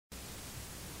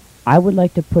I would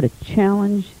like to put a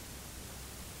challenge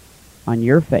on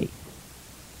your faith.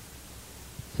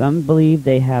 Some believe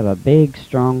they have a big,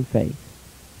 strong faith.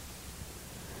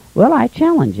 Well, I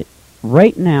challenge it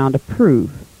right now to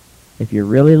prove if you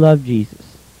really love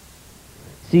Jesus.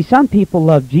 See, some people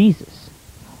love Jesus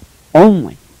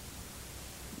only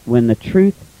when the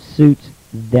truth suits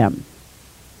them.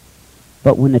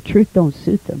 But when the truth don't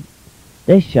suit them,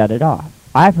 they shut it off.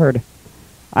 I heard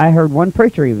one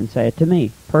preacher even say it to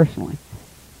me, personally.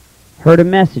 Heard a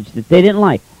message that they didn't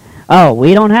like. Oh,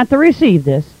 we don't have to receive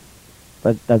this.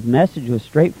 But the message was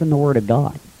straight from the Word of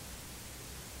God.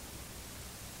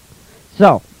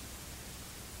 So,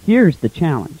 here's the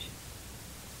challenge.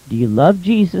 Do you love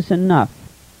Jesus enough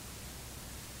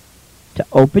to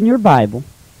open your Bible,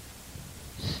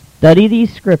 study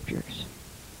these scriptures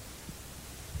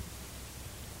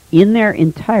in their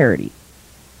entirety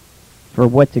for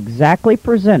what's exactly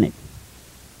presented,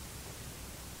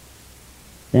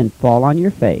 then fall on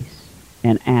your face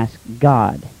and ask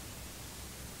God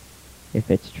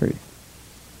if it's truth?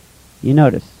 You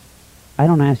notice, I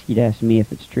don't ask you to ask me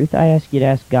if it's truth. I ask you to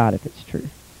ask God if it's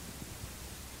truth.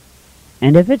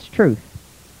 And if it's truth,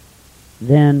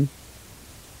 then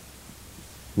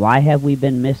why have we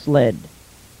been misled?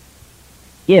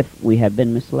 If we have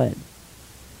been misled.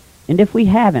 And if we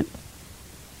haven't,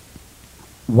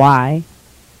 why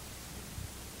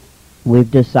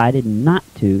we've decided not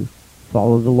to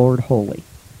follow the Lord wholly.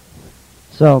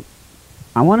 So,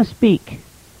 I want to speak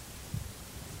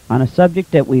on a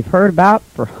subject that we've heard about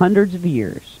for hundreds of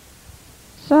years.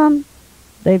 Some,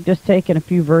 they've just taken a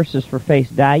few verses for face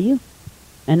value,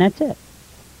 and that's it.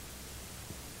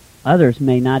 Others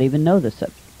may not even know the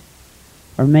subject,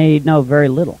 or may know very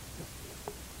little.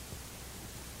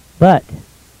 But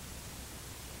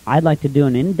I'd like to do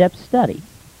an in-depth study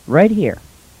right here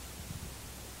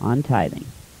on tithing.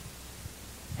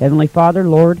 Heavenly Father,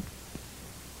 Lord,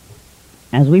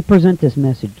 as we present this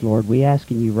message, Lord, we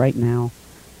ask in you right now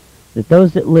that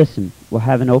those that listen will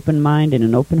have an open mind and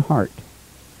an open heart,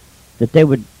 that they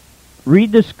would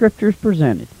read the scriptures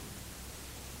presented,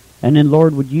 and then,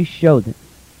 Lord, would you show them?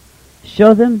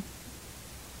 Show them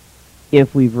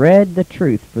if we've read the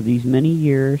truth for these many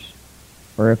years,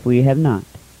 or if we have not.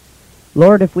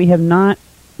 Lord, if we have not,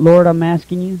 Lord, I'm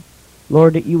asking you,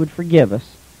 Lord, that you would forgive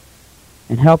us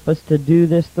and help us to do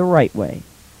this the right way,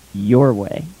 your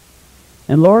way.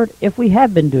 And Lord, if we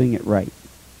have been doing it right,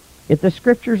 if the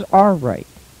scriptures are right,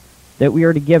 that we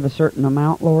are to give a certain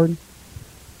amount, Lord,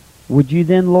 would you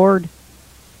then, Lord,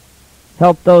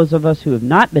 help those of us who have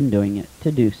not been doing it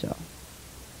to do so?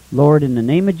 Lord, in the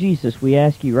name of Jesus, we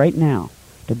ask you right now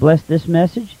to bless this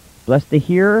message, bless the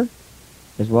hearer,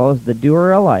 as well as the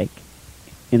doer alike.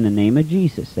 In the name of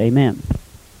Jesus, amen.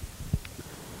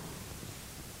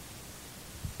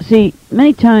 See,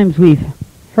 many times we've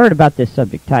heard about this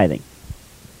subject, tithing.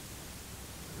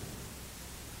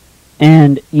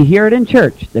 And you hear it in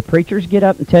church. The preachers get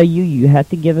up and tell you you have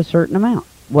to give a certain amount.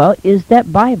 Well, is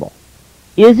that Bible?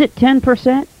 Is it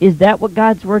 10%? Is that what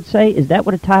God's Word say? Is that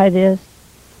what a tithe is?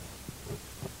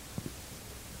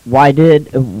 Why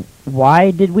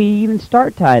did we even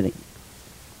start tithing?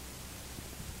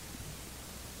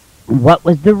 What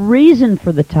was the reason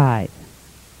for the tithe?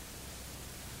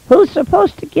 Who's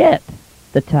supposed to get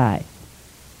the tithe?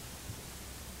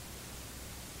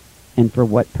 And for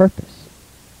what purpose?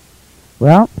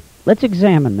 Well, let's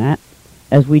examine that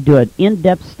as we do an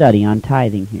in-depth study on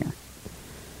tithing here.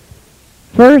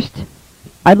 First,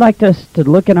 I'd like us to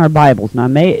look in our Bibles. Now,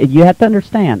 you have to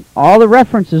understand, all the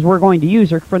references we're going to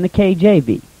use are from the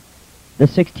KJV, the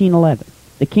 1611,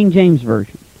 the King James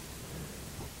Version.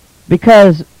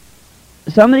 Because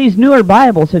some of these newer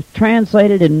Bibles have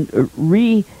translated and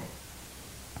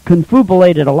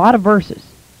reconfabulated a lot of verses.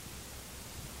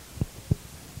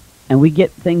 And we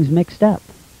get things mixed up.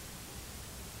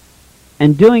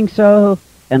 And doing so,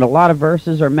 and a lot of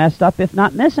verses are messed up, if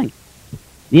not missing.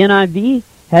 The NIV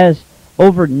has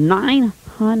over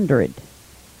 900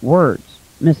 words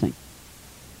missing.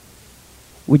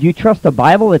 Would you trust a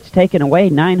Bible that's taken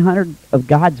away 900 of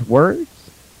God's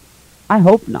words? I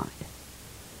hope not.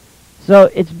 So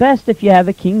it's best if you have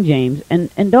a King James,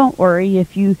 and don't worry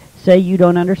if you say you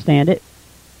don't understand it.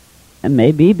 It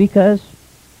may be because,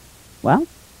 well,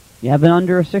 you have an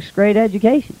under a 6th grade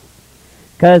education.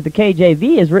 Because the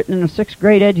KJV is written in a 6th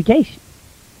grade education.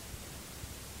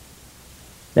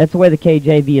 That's the way the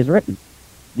KJV is written.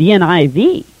 The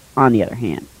NIV, on the other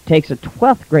hand, takes a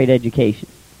 12th grade education.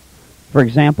 For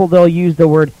example, they'll use the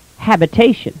word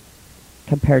habitation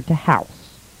compared to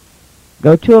house.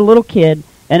 Go to a little kid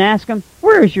and ask him,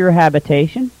 where is your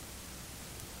habitation?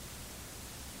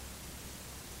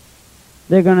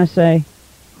 they're going to say,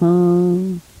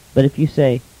 But if you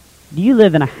say, do you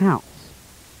live in a house?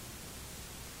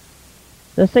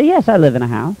 They'll say, yes, I live in a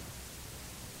house.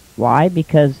 Why?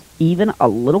 Because even a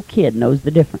little kid knows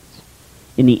the difference.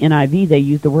 In the NIV, they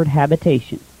use the word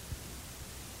habitation.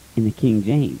 In the King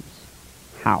James,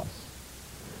 house.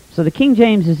 So the King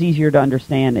James is easier to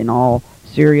understand in all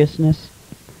seriousness,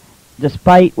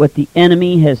 despite what the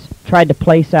enemy has tried to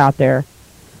place out there.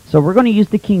 So we're going to use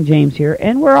the King James here,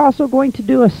 and we're also going to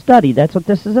do a study. That's what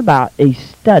this is about, a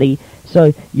study,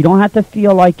 so you don't have to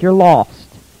feel like you're lost.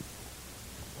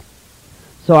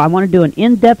 So I want to do an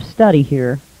in-depth study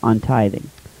here on tithing.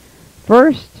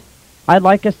 First, I'd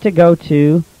like us to go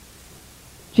to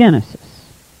Genesis.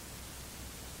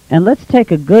 And let's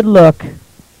take a good look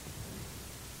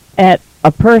at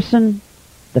a person,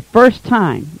 the first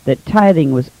time that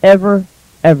tithing was ever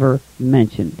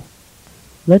mentioned.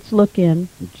 Let's look in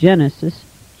Genesis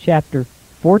chapter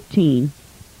 14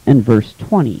 and verse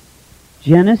 20.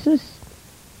 Genesis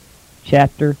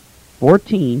chapter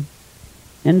 14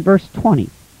 and verse 20.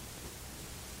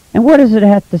 And what does it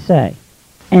have to say?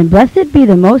 And blessed be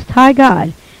the Most High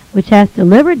God, which hath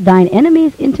delivered thine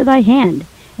enemies into thy hand,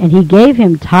 and he gave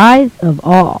him tithes of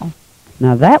all.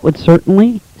 Now that would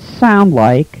certainly sound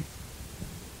like,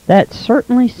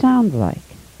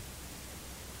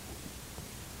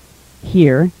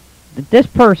 here, that this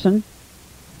person,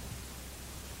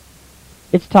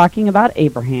 it's talking about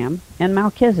Abraham and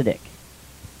Melchizedek,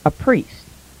 a priest.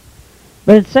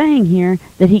 But it's saying here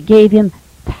that he gave him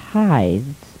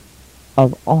tithes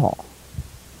of all.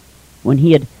 When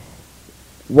he had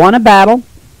won a battle,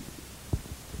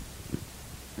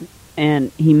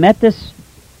 and he met this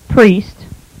priest,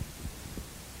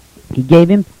 he gave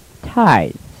him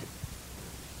tithes.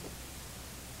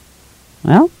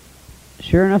 Well,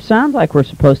 sure enough, sounds like we're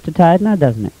supposed to tithe now,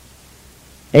 doesn't it?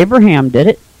 Abraham did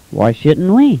it. Why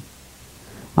shouldn't we?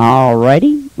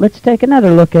 Alrighty, let's take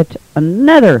another look at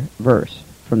another verse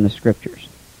from the Scriptures.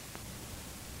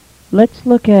 Let's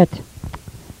look at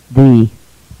the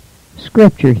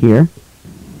Scripture here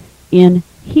in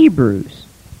Hebrews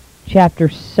chapter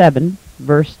 7,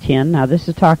 verse 10. Now this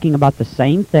is talking about the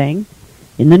same thing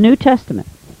in the New Testament.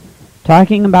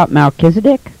 Talking about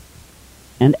Melchizedek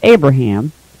and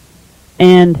Abraham.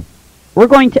 And we're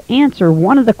going to answer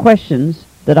one of the questions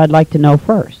that I'd like to know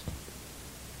first.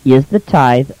 Is the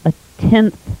tithe a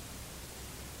tenth?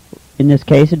 In this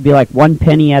case, it'd be like 1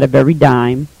 penny out of every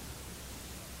dime,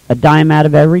 a dime out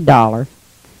of every dollar.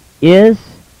 Is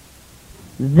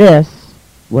this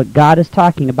what God is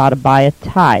talking about by a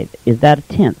tithe? Is that a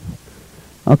tenth?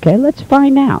 Okay, let's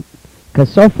find out.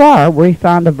 Because so far, we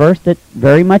found a verse that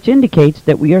very much indicates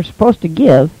that we are supposed to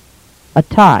give a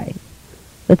tithe.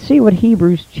 Let's see what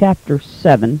Hebrews chapter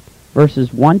 7,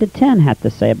 verses 1 to 10 have to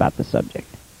say about the subject.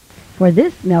 For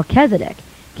this Melchizedek,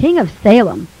 king of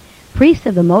Salem, priest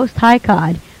of the Most High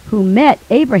God, who met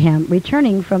Abraham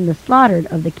returning from the slaughter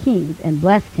of the kings and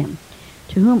blessed him,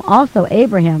 to whom also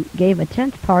Abraham gave a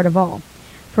tenth part of all,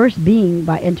 first being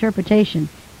by interpretation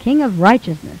king of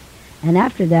righteousness, and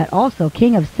after that also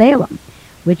king of Salem,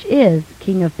 which is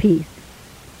king of peace,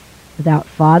 without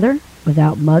father,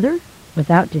 without mother,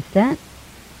 without descent,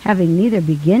 having neither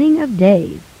beginning of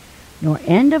days, nor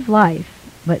end of life,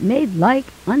 but made like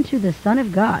unto the Son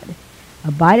of God,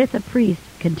 abideth a priest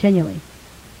continually.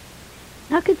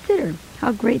 Now consider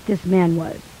how great this man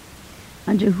was,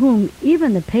 unto whom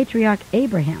even the patriarch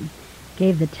Abraham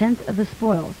gave the tenth of the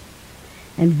spoils.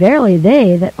 And verily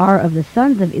they that are of the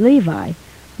sons of Levi,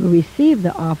 who receive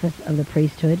the office of the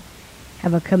priesthood,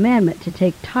 have a commandment to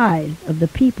take tithes of the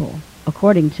people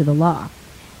according to the law,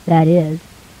 that is,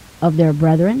 of their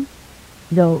brethren,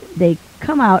 though they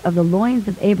come out of the loins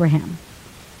of Abraham.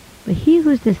 But he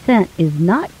whose descent is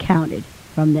not counted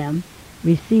from them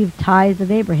received tithes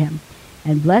of Abraham,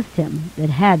 and blessed him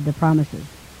that had the promises.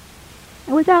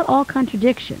 And without all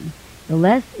contradiction, the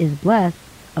less is blessed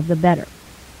of the better.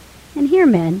 And here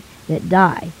men that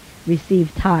die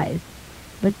receive tithes,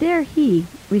 but there he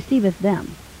receiveth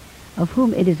them, of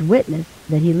whom it is witness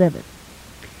that he liveth.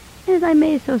 And as I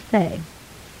may so say,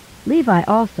 Levi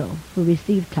also, who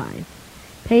received tithes,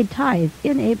 paid tithes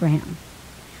in Abraham,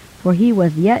 for he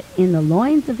was yet in the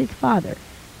loins of his father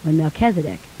when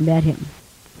Melchizedek met him.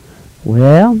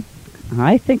 Well,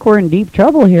 I think we're in deep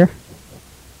trouble here.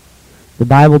 The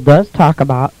Bible does talk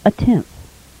about a tenth.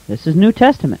 This is New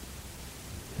Testament.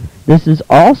 This is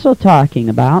also talking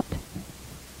about,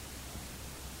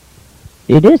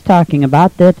 it is talking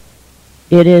about that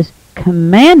it is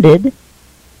commanded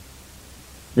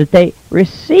that they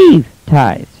receive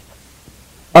tithes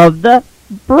of the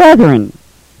brethren.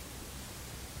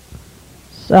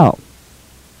 So,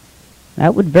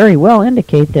 That would very well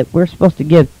indicate that we're supposed to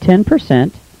give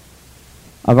 10%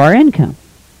 of our income.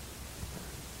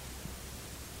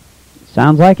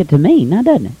 Sounds like it to me, now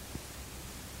doesn't it?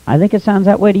 I think it sounds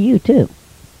that way to you too.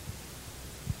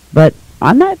 But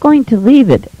I'm not going to leave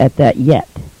it at that yet.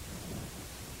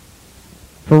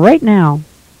 For right now,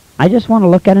 I just want to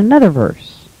look at another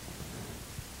verse.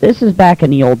 This is back in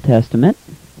the Old Testament,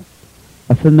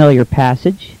 a familiar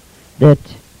passage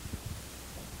that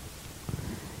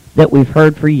we've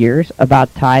heard for years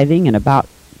about tithing and about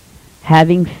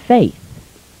having faith.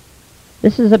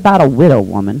 This is about a widow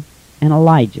woman and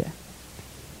Elijah.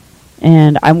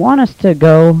 And I want us to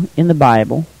go in the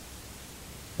Bible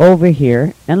over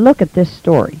here and look at this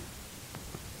story.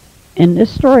 And this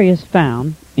story is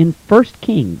found in 1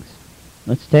 Kings.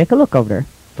 Let's take a look over there.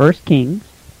 1 Kings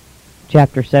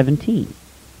chapter 17.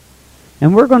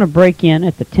 And we're going to break in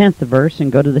at the 10th verse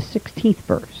and go to the 16th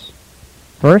verse.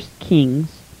 1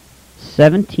 Kings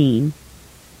 17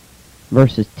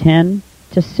 verses 10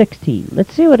 to 16.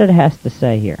 Let's see what it has to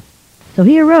say here. So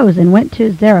he arose and went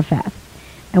to Zarephath.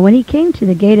 And when he came to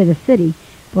the gate of the city,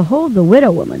 behold, the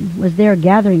widow woman was there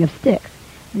gathering of sticks.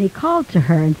 And he called to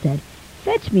her and said,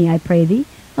 Fetch me, I pray thee,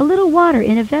 a little water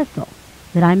in a vessel,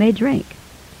 that I may drink.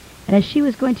 And as she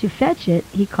was going to fetch it,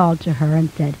 he called to her and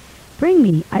said, Bring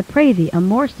me, I pray thee, a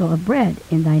morsel of bread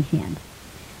in thine hand.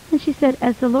 And she said,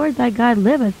 As the Lord thy God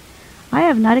liveth, I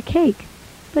have not a cake,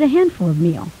 but a handful of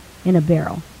meal in a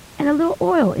barrel, and a little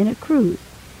oil in a cruse.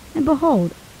 And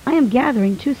behold, I am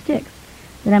gathering 2 sticks,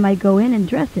 that I might go in and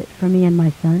dress it for me and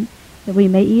my son, that we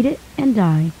may eat it and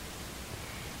die.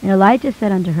 And Elijah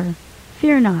said unto her,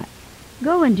 Fear not,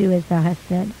 go and do as thou hast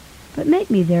said, but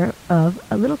make me thereof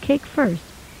a little cake first,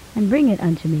 and bring it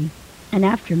unto me, and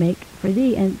after make for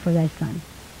thee and for thy son.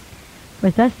 For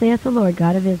thus saith the Lord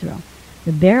God of Israel,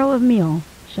 The barrel of meal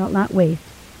shall not waste,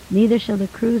 neither shall the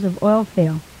cruse of oil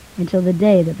fail, until the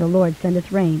day that the Lord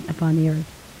sendeth rain upon the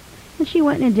earth. And she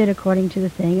went and did according to the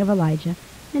saying of Elijah,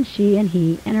 and she and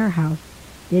he and her house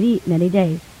did eat many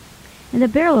days. And the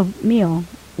barrel of meal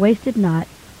wasted not,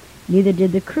 neither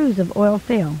did the cruse of oil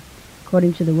fail,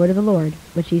 according to the word of the Lord,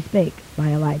 which he spake by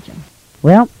Elijah.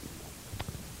 Well,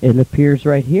 it appears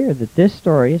right here that this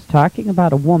story is talking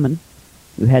about a woman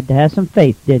who had to have some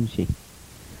faith, didn't she?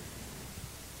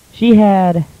 You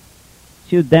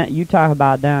talk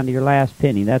about down to your last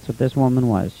penny. That's what this woman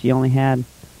was. She only had a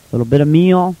little bit of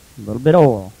meal, a little bit of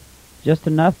oil, just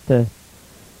enough to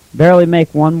barely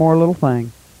make one more little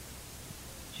thing.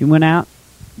 She went out,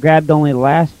 grabbed only the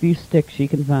last few sticks she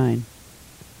could find.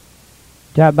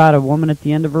 Talk about a woman at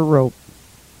the end of her rope.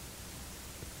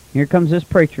 Here comes this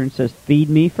preacher and says, Feed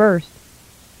me first.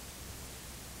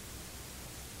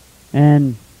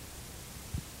 And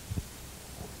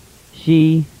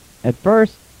she, at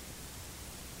first,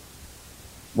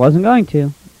 wasn't going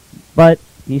to, but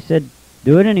he said,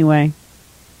 Do it anyway.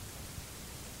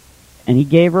 And he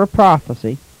gave her a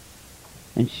prophecy,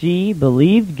 and she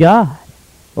believed God.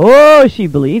 Oh, she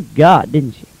believed God,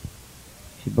 didn't she?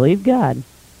 She believed God.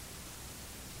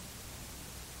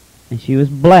 And she was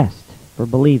blessed for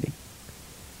believing.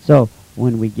 So,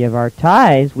 when we give our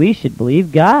tithes, we should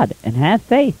believe God and have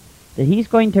faith that he's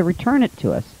going to return it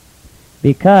to us,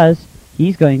 because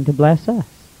he's going to bless us.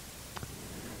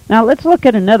 Now, let's look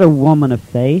at another woman of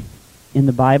faith in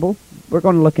the Bible. We're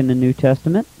going to look in the New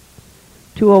Testament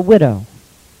to a widow.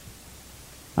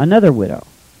 Another widow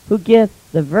who gave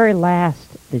the very last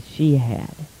that she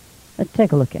had. Let's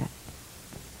take a look at it.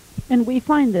 And we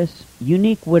find this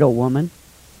unique widow woman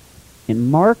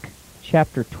in Mark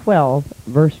chapter 12,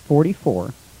 verse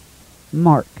 44.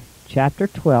 Mark chapter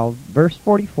 12, verse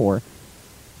 44.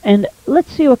 And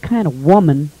let's see what kind of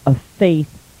woman of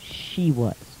faith she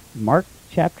was. Mark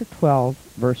chapter 12,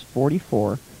 verse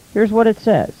 44. Here's what it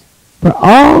says. For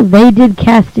all they did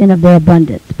cast in of their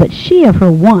abundance, but she of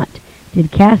her want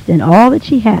did cast in all that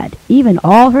she had, even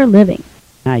all her living.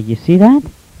 Now, you see that?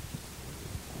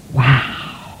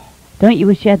 Wow. Don't you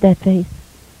wish you had that faith?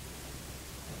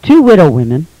 2 widow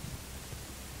women,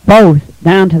 both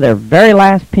down to their very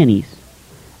last pennies.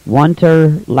 One to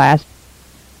her last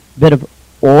bit of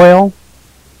oil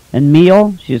and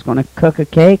meal. She was going to cook a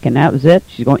cake, and that was it.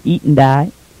 She's going to eat and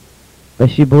die. But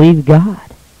she believed God.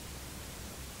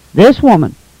 This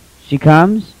woman, she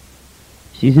comes,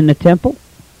 she's in the temple,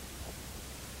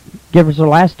 give her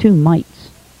last 2 mites.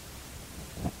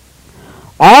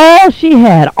 All she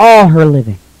had, all her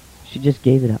living, she just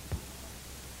gave it up.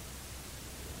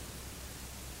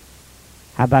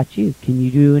 How about you? Can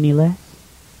you do any less?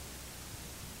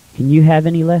 Can you have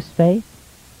any less faith?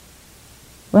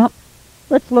 Well,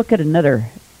 let's look at another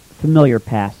familiar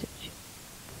passage.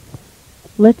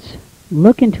 Let's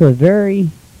look into a very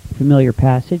familiar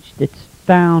passage that's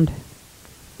found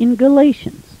in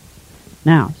Galatians.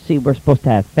 Now, see, we're supposed to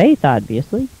have faith,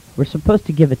 obviously. We're supposed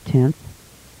to give a tenth.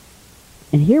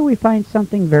 And here we find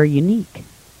something very unique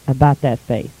about that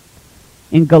faith.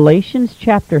 In Galatians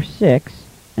chapter 6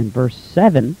 and verse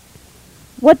 7,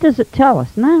 what does it tell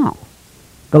us now?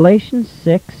 Galatians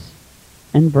 6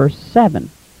 and verse 7.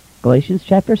 Galatians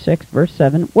chapter 6, verse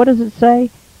 7. What does it say?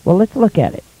 Well, let's look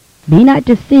at it. Be not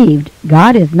deceived,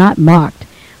 God is not mocked.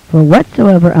 For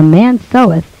whatsoever a man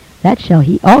soweth, that shall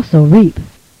he also reap.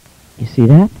 You see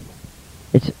that?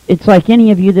 It's like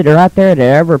any of you that are out there that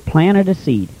ever planted a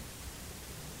seed.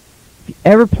 If you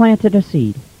ever planted a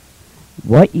seed,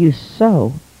 what you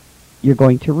sow, you're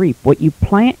going to reap. What you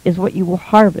plant is what you will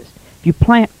harvest. If you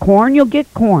plant corn, you'll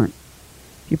get corn.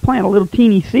 If you plant a little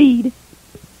teeny seed,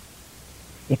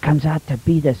 it comes out to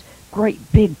be this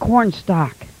great big corn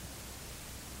stalk.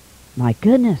 My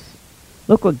goodness,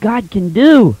 look what God can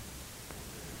do.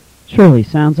 Surely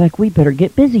sounds like we better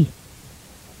get busy.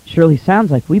 Surely sounds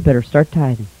like we better start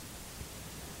tithing.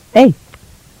 Hey,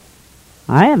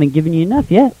 I haven't given you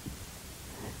enough yet.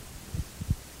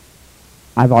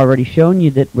 I've already shown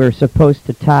you that we're supposed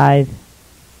to tithe.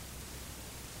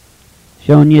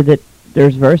 Shown you that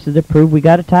there's verses that prove we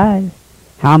got to tithe.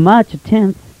 How much? A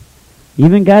tenth.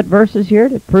 Even got verses here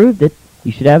that prove that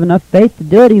you should have enough faith to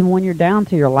do it even when you're down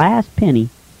to your last penny.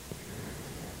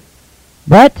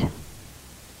 But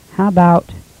how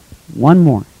about one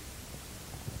more?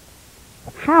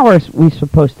 How are we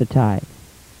supposed to tithe?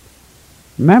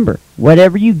 Remember,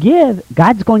 whatever you give,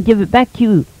 God's going to give it back to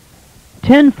you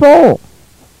tenfold.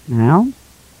 Now,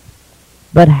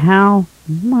 but how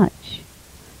much?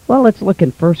 Well, let's look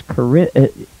in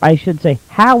I should say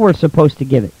how we're supposed to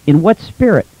give it. In what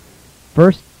spirit?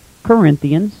 1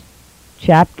 Corinthians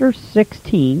chapter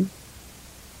 16,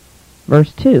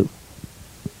 verse 2.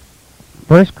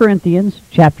 1 Corinthians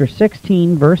chapter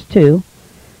 16, verse 2.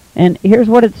 And here's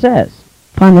what it says.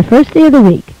 Upon the first day of the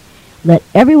week, let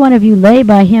every one of you lay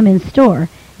by him in store,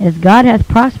 as God hath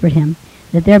prospered him,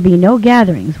 that there be no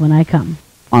gatherings when I come.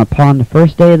 Upon the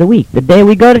first day of the week, the day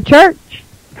we go to church.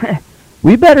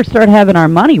 We better start having our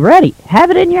money ready. Have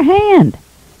it in your hand.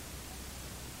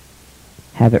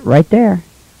 Have it right there.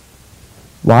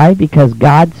 Why? Because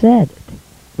God said it.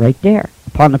 Right there.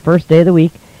 Upon the first day of the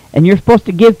week. And you're supposed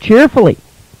to give cheerfully.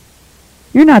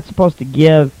 You're not supposed to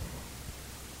give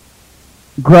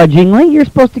grudgingly. You're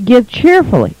supposed to give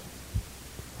cheerfully.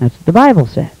 That's what the Bible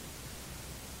said.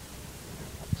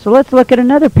 So let's look at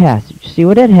another passage. See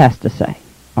what it has to say.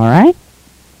 All right?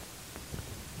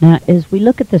 Now, as we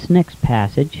look at this next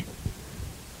passage,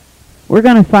 we're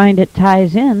going to find it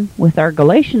ties in with our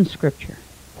Galatians scripture.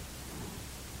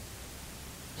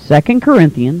 2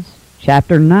 Corinthians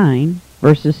chapter 9,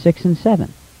 verses 6 and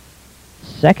 7.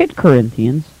 2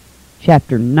 Corinthians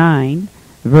chapter 9,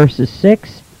 verses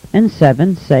 6 and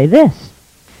 7 say this.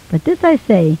 But this I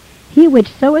say, he which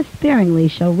soweth sparingly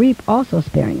shall reap also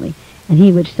sparingly, and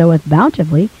he which soweth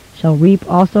bountifully shall reap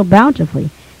also bountifully.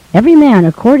 Every man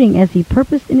according as he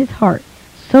purposed in his heart,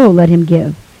 so let him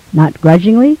give, not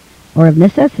grudgingly or of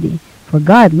necessity, for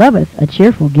God loveth a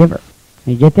cheerful giver.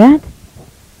 You get that?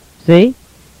 See?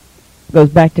 Goes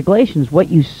back to Galatians. What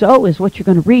you sow is what you're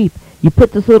going to reap. You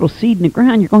put this little seed in the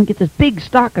ground, you're going to get this big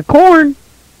stalk of corn.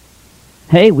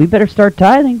 Hey, we better start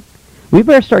tithing. We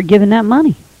better start giving that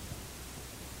money.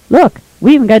 Look,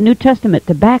 we even got New Testament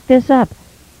to back this up.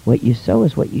 What you sow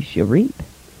is what you shall reap.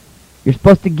 You're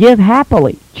supposed to give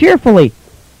happily, cheerfully,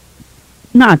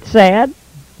 not sad.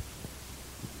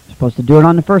 You're supposed to do it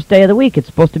on the first day of the week. It's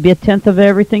supposed to be a tenth of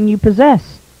everything you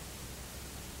possess.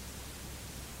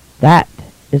 That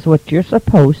is what you're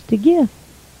supposed to give.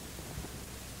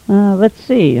 Let's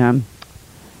see.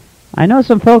 I know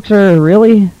some folks are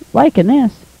really liking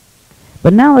this.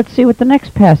 But now let's see what the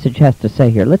next passage has to say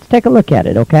here. Let's take a look at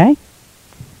it, okay?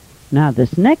 Now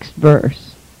this next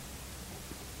verse,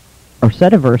 or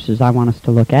set of verses I want us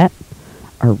to look at,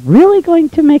 are really going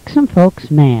to make some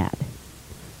folks mad.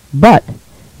 But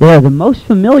they are the most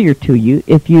familiar to you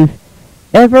if you've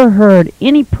ever heard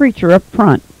any preacher up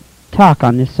front talk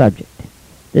on this subject.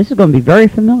 This is going to be very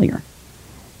familiar.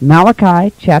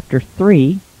 Malachi chapter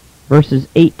 3, verses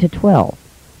 8 to 12.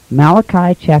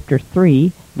 Malachi chapter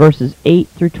 3, verses 8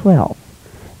 through 12.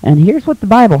 And here's what the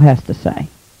Bible has to say.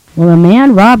 Will a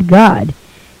man rob God?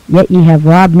 Yet ye have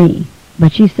robbed me.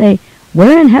 But ye say,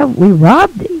 wherein have we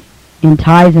robbed thee? In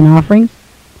tithes and offerings?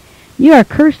 Ye are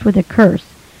cursed with a curse,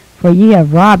 for ye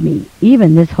have robbed me,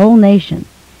 even this whole nation.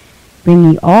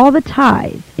 Bring ye all the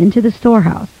tithes into the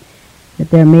storehouse,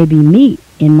 that there may be meat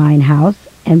in mine house,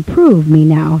 and prove me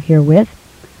now herewith,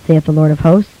 saith the Lord of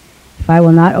hosts, if I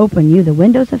will not open you the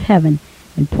windows of heaven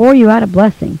and pour you out a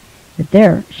blessing, that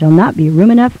there shall not be room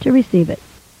enough to receive it.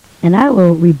 And I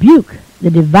will rebuke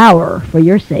the devourer for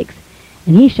your sakes,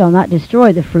 and he shall not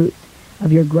destroy the fruits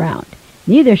of your ground.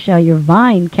 Neither shall your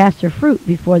vine cast her fruit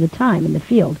before the time in the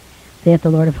field, saith the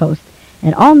Lord of hosts.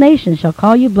 And all nations shall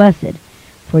call you blessed,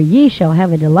 for ye shall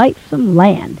have a delightsome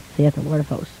land, saith the Lord of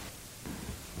hosts.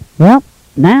 Well,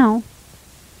 now,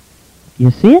 you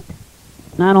see it?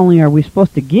 Not only are we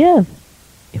supposed to give,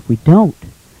 if we don't,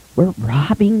 we're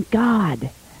robbing God.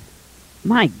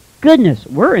 My goodness,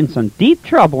 we're in some deep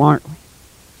trouble, aren't we?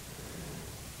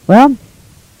 Well,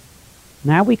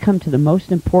 now we come to the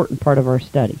most important part of our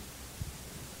study.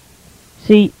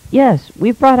 See, yes,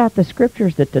 we've brought out the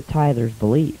scriptures that the tithers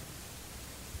believe.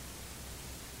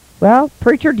 Well,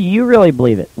 preacher, do you really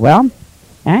believe it? Well,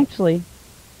 actually,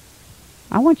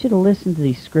 I want you to listen to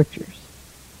these scriptures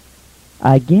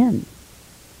again,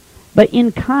 but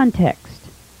in context.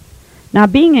 Now,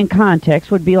 being in context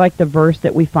would be like the verse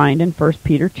that we find in 1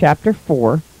 Peter chapter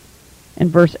 4 and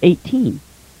verse 18.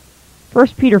 1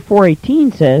 Peter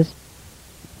 4:18 says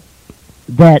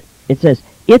that, it says,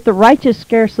 if the righteous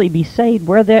scarcely be saved,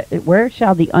 where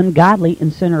shall the ungodly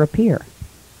and sinner appear?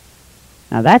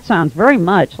 Now that sounds very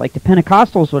much like the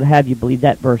Pentecostals would have you believe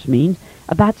that verse means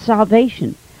about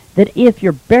salvation. That if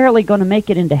you're barely going to make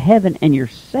it into heaven and you're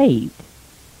saved,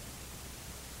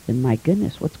 then my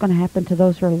goodness, what's going to happen to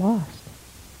those who are lost?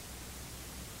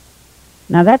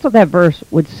 Now that's what that verse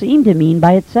would seem to mean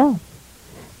by itself.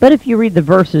 But if you read the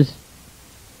verses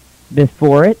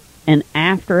before it and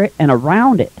after it and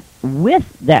around it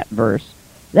with that verse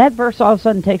all of a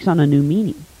sudden takes on a new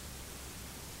meaning.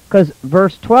 Because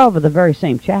verse 12 of the very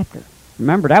same chapter,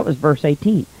 remember that was verse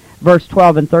 18. Verse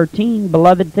 12 and 13,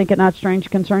 beloved, think it not strange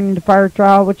concerning the fire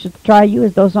trial which doth try you,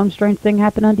 as though some strange thing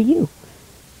happened unto you.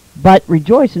 But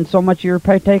rejoice in so much you are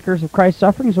partakers of Christ's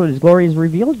sufferings, when his glory is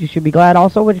revealed. You should be glad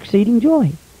also with exceeding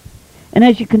joy. And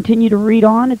as you continue to read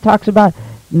on, it talks about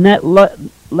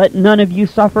let none of you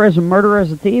suffer as a murderer,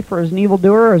 as a thief, or as an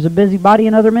evildoer, or as a busybody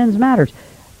in other men's matters.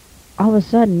 All of a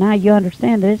sudden, now you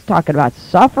understand that it's talking about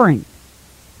suffering.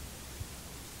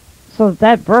 So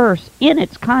that verse, in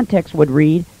its context, would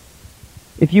read,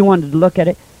 if you wanted to look at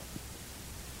it,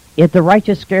 if the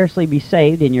righteous scarcely be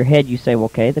saved, in your head you say, well,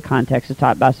 okay, the context is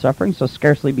taught about suffering, so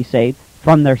scarcely be saved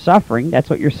from their suffering. That's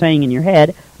what you're saying in your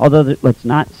head, although let's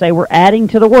not say we're adding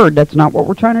to the word. That's not what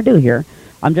we're trying to do here.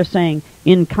 I'm just saying,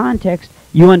 in context,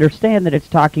 you understand that it's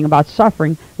talking about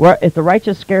suffering, where if the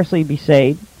righteous scarcely be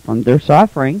saved from their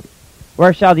suffering,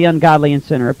 where shall the ungodly and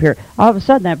sinner appear? All of a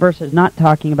sudden, that verse is not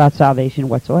talking about salvation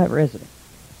whatsoever, is it?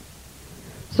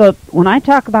 So when I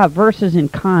talk about verses in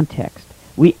context,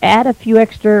 we add a few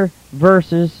extra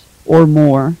verses or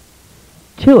more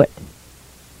to it.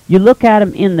 You look at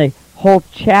them in the whole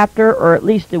chapter, or at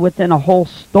least within a whole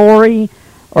story,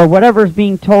 or whatever is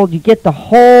being told, you get the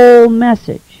whole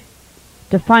message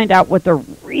to find out what they're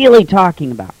really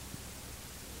talking about.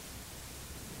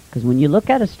 Because when you look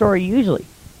at a story, usually...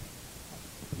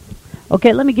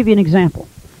 Okay, let me give you an example.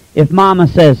 If Mama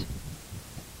says,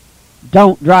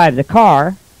 don't drive the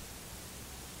car,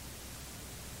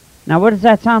 now what does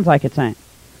that sound like it's saying?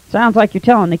 It sounds like you're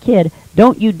telling the kid,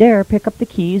 don't you dare pick up the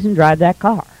keys and drive that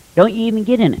car. Don't you even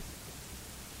get in it.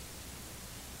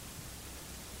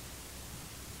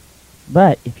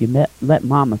 But if you let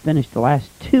Mama finish the last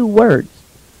 2 words,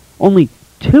 only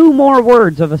 2 more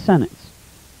words of a sentence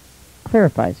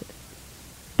clarifies it.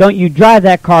 Don't you drive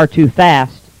that car too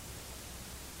fast.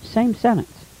 Same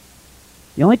sentence.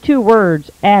 The only 2 words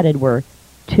added were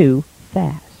too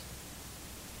fast.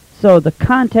 So the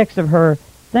context of her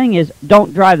thing is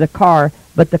don't drive the car,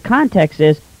 but the context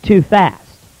is too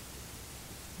fast.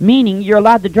 Meaning you're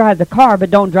allowed to drive the car, but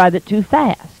don't drive it too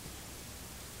fast.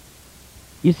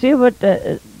 You see what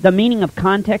the meaning of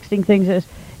contexting things is?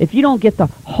 If you don't get the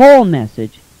whole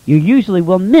message, you usually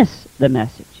will miss the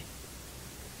message.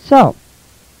 So,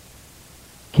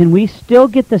 can we still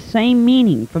get the same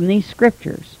meaning from these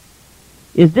scriptures?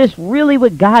 Is this really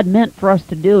what God meant for us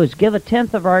to do, is give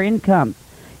 1/10 of our income?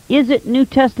 Is it New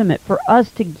Testament for us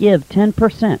to give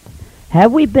 10%?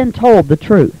 Have we been told the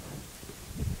truth?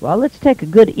 Well, let's take a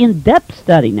good in-depth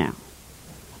study now.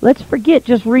 Let's forget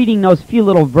just reading those few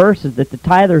little verses that the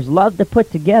tithers love to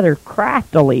put together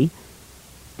craftily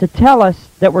to tell us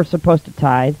that we're supposed to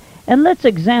tithe, and let's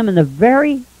examine the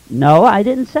very... No, I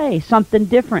didn't say something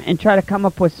different and try to come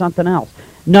up with something else.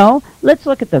 No, let's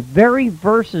look at the very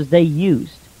verses they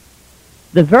used.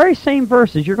 The very same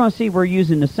verses. You're going to see we're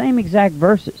using the same exact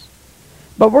verses.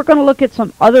 But we're going to look at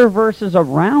some other verses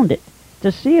around it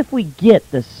to see if we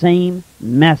get the same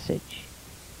message.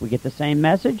 we get the same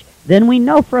message, then we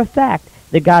know for a fact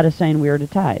that God is saying we are to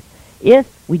tithe.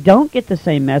 If we don't get the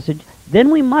same message,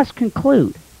 then we must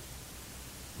conclude,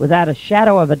 without a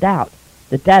shadow of a doubt,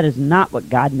 that that is not what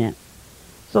God meant.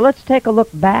 So let's take a look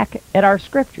back at our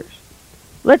scriptures.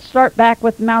 Let's start back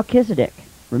with Melchizedek.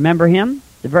 Remember him?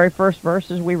 The very first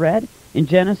verses we read in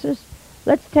Genesis?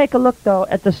 Let's take a look, though,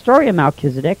 at the story of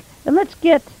Melchizedek, and let's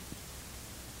get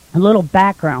a little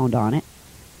background on it,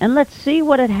 and let's see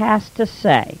what it has to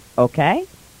say, okay?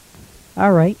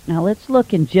 All right, now let's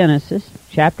look in Genesis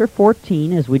chapter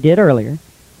 14, as we did earlier,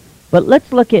 but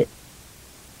let's look at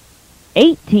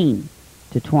 18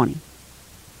 to 20.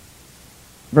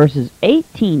 Verses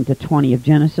 18 to 20 of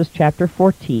Genesis chapter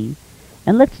 14,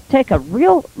 and let's take a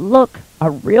real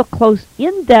close,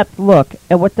 in-depth look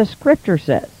at what the Scripture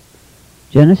says.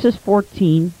 Genesis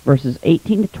 14, verses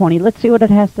 18 to 20. Let's see what it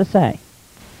has to say.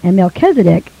 And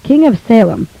Melchizedek, king of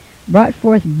Salem, brought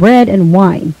forth bread and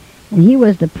wine, and he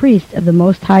was the priest of the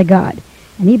Most High God.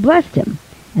 And he blessed him,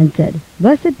 and said,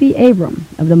 Blessed be Abram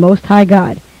of the Most High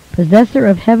God, possessor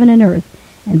of heaven and earth,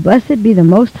 and blessed be the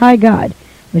Most High God,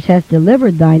 which hath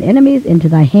delivered thine enemies into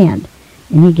thy hand.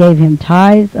 And he gave him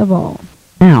tithes of all.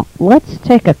 Now, let's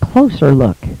take a closer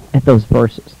look at those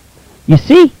verses. You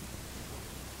see,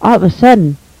 all of a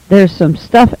sudden, there's some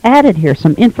stuff added here,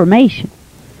 some information.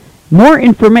 More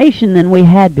information than we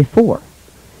had before.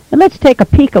 And let's take a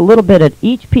peek a little bit at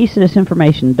each piece of this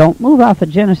information. Don't move off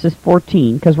of Genesis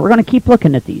 14, because we're going to keep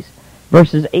looking at these.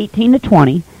 Verses 18 to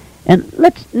 20. And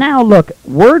let's now look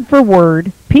word for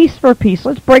word, piece for piece.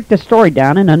 Let's break the story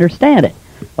down and understand it.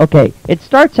 Okay, it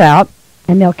starts out,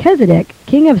 And Melchizedek,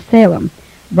 king of Salem,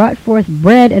 brought forth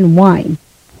bread and wine.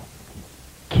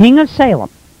 King of Salem.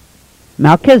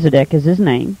 Melchizedek is his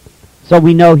name. So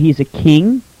we know he's a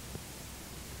king.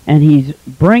 And he's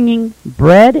bringing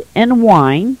bread and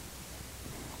wine.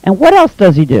 And what else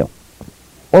does he do?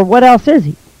 Or what else is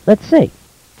he? Let's see.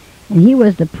 And he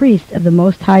was the priest of the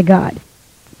Most High God.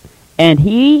 And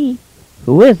he,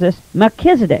 who is this?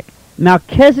 Melchizedek.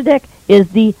 Melchizedek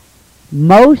is the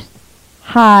Most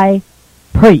High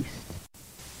priest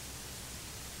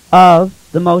of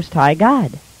the Most High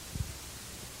God.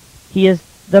 He is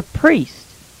the priest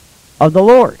of the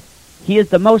Lord. He is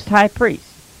the Most High priest.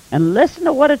 And listen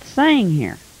to what it's saying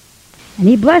here. And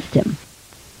he blessed him,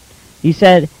 He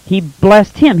said he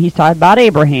blessed him. He's talking about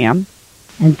Abraham.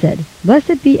 and said,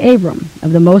 Blessed be Abram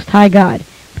of the Most High God,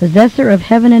 possessor of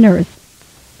heaven and earth.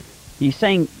 He's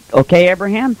saying, okay,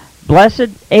 Abraham,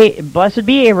 blessed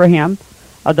be Abraham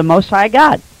of the Most High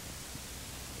God.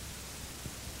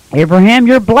 Abraham,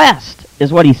 you're blessed,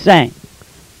 is what he's saying.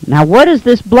 Now, what is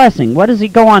this blessing? What does he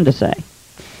go on to say?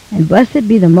 And blessed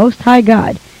be the Most High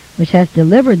God, which hath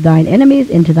delivered thine enemies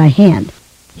into thy hand.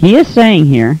 He is saying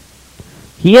here,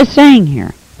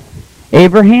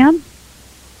 Abraham,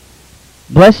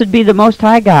 blessed be the Most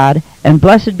High God, and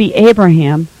blessed be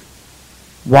Abraham.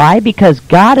 Why? Because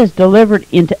God has delivered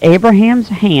into Abraham's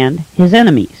hand his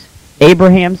enemies.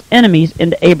 Abraham's enemies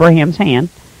into Abraham's hand.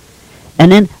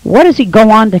 And then what does he go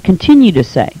on to continue to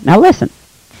say? Now listen.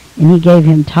 And he gave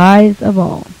him tithes of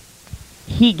all.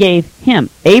 He gave him.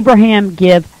 Abraham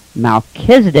gave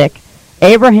Melchizedek.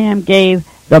 Abraham gave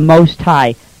the Most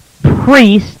High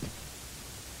priest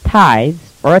tithes,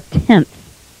 or a tenth,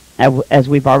 as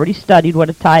we've already studied what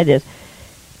a tithe is,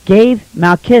 gave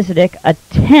Melchizedek a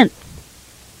tenth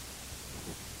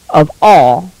of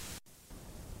all.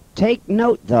 Take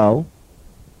note, though,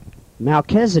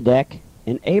 Melchizedek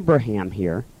and Abraham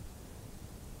here,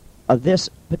 of this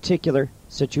particular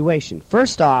situation.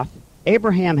 First off,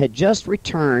 Abraham had just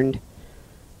returned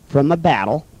from a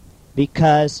battle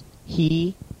because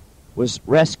he was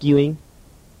rescuing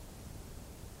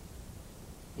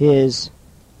his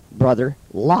brother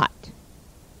Lot.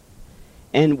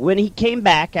 And when he came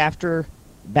back after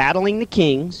battling the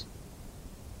kings,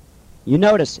 you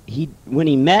notice when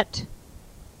he met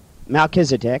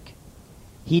Melchizedek,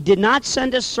 he did not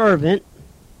send a servant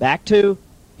back to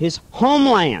his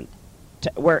homeland,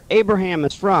 where Abraham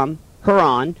is from,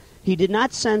 Haran. He did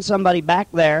not send somebody back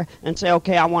there and say,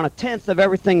 okay, I want a tenth of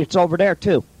everything that's over there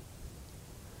too.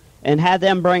 And have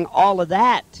them bring all of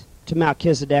that to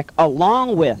Melchizedek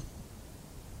along with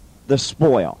the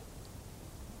spoil.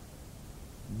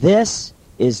 This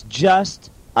is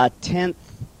just a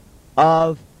tenth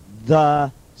of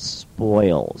the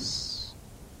spoils.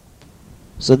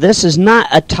 So this is not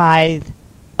a tithe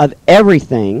of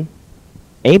everything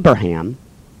Abraham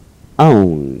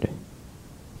owned.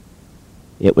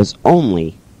 It was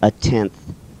only a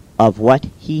tenth of what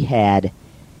he had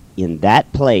in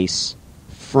that place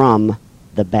from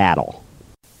the battle.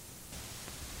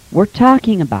 We're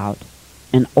talking about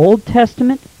an Old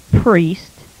Testament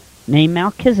priest named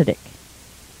Melchizedek.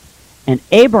 And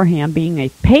Abraham, being a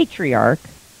patriarch,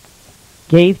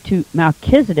 gave to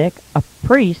Melchizedek, a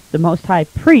priest, the Most High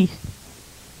priest,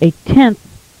 a tenth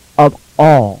of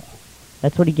all.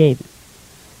 That's what he gave him.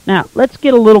 Now, let's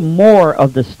get a little more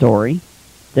of the story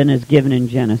than is given in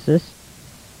Genesis.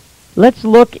 Let's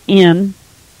look in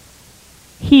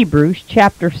Hebrews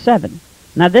chapter 7.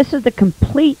 Now, this is the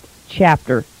complete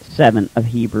chapter 7 of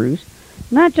Hebrews,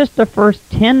 not just the first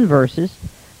 10 verses,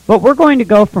 but we're going to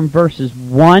go from verses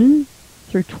 1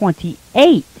 through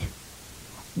 28.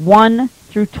 1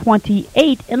 through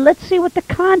 28, and let's see what the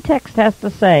context has to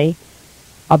say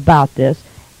about this.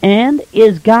 And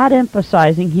is God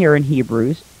emphasizing here in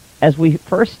Hebrews, as we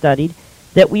first studied,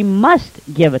 that we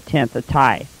must give a tenth, a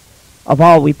tithe, of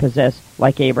all we possess,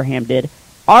 like Abraham did?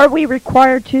 Are we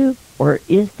required to, or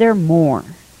is there more?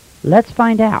 Let's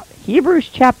find out. Hebrews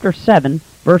chapter 7,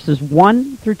 verses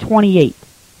 1 through 28.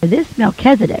 This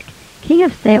Melchizedek, king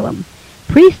of Salem,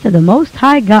 priest of the Most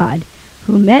High God,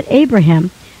 who met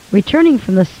Abraham returning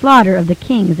from the slaughter of the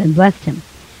kings and blessed him,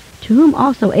 to whom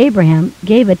also Abraham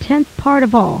gave a tenth part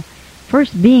of all,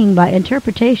 first being by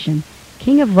interpretation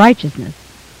king of righteousness,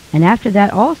 and after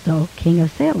that also king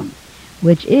of Salem,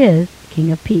 which is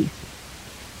king of peace,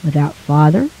 without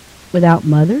father, without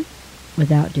mother,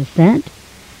 without descent,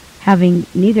 having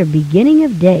neither beginning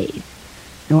of days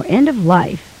nor end of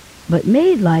life, but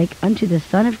made like unto the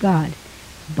Son of God,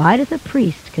 abideth a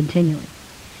priest continually.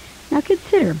 Now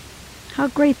consider how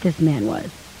great this man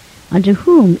was, unto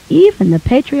whom even the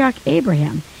patriarch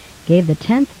Abraham gave the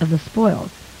tenth of the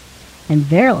spoils. And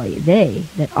verily they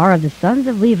that are of the sons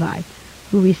of Levi,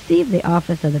 who receive the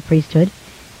office of the priesthood,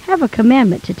 have a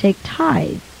commandment to take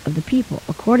tithes of the people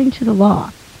according to the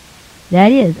law,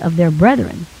 that is, of their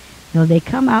brethren, though they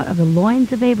come out of the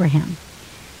loins of Abraham.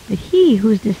 But he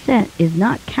whose descent is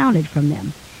not counted from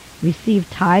them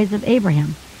received tithes of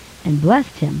Abraham, and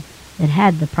blessed him that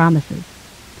had the promises.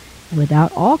 And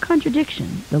without all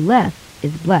contradiction, the less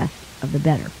is blessed of the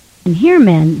better. And here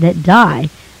men that die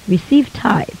receive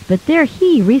tithes, but there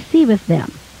he receiveth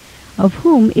them, of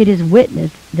whom it is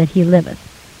witnessed that he liveth.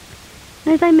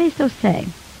 And as I may so say,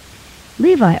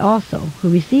 Levi also, who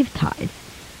received tithes,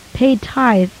 paid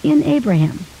tithes in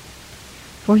Abraham,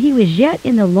 for he was yet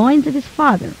in the loins of his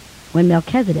father when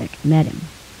Melchizedek met him.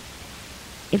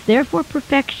 If therefore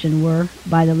perfection were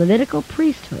by the Levitical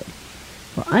priesthood,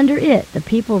 for under it the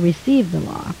people received the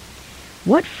law,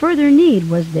 what further need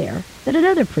was there that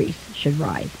another priest should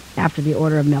rise after the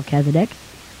order of Melchizedek,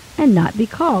 and not be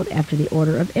called after the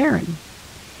order of Aaron?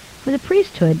 For the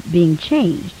priesthood being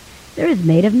changed, there is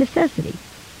made of necessity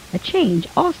a change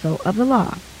also of the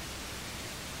law.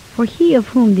 For he of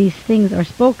whom these things are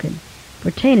spoken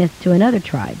pertaineth to another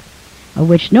tribe, of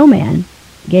which no man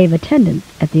gave attendance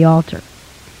at the altar.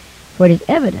 For it is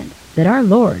evident that our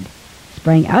Lord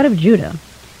sprang out of Judah,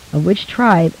 of which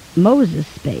tribe Moses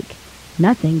spake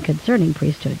nothing concerning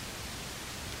priesthood.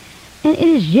 And it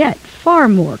is yet far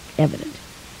more evident,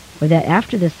 for that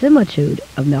after the similitude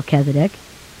of Melchizedek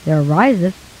there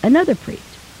ariseth another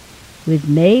priest, who is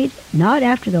made not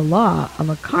after the law of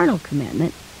a carnal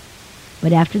commandment,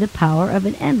 but after the power of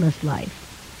an endless life.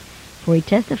 For he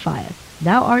testifieth,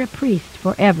 Thou art a priest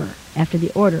forever, after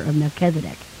the order of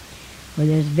Melchizedek. For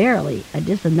there is verily a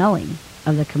disannulling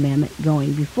of the commandment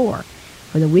going before,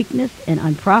 for the weakness and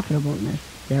unprofitableness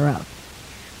thereof.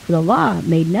 For the law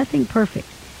made nothing perfect,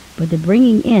 but the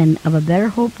bringing in of a better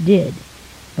hope did,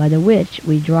 by the which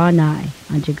we draw nigh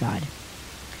unto God.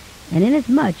 And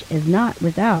inasmuch as not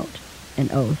without an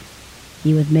oath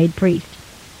he was made priest.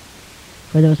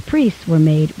 For those priests were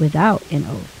made without an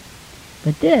oath,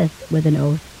 but this with an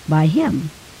oath by him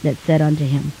that said unto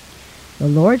him, The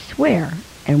Lord sware,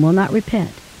 and will not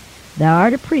repent, Thou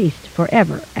art a priest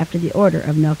forever after the order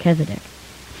of Melchizedek.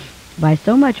 By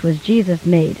so much was Jesus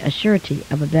made a surety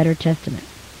of a better testament.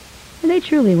 And they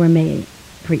truly were made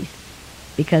priests,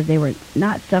 because they were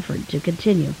not suffered to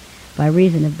continue by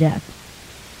reason of death.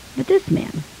 But this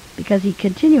man, because he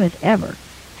continueth ever,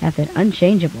 hath an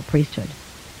unchangeable priesthood.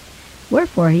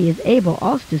 Wherefore he is able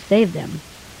also to save them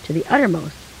to the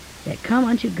uttermost that come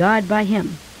unto God by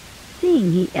him,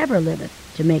 seeing he ever liveth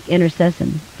to make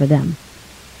intercession for them.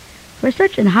 For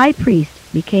such an high priest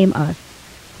became us,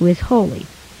 who is holy,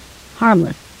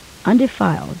 harmless,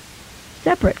 undefiled,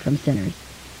 separate from sinners,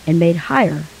 and made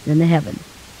higher than the heavens,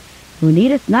 who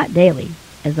needeth not daily,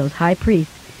 as those high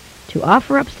priests, to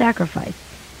offer up sacrifice,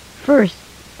 first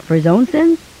for his own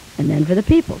sins, and then for the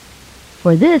people's.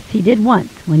 For this he did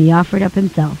once, when he offered up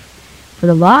himself. For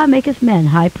the law maketh men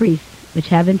high priests, which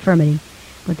have infirmity,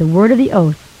 but the word of the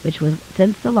oath, which was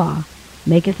since the law,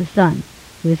 maketh a son,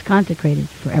 who is consecrated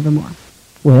forevermore.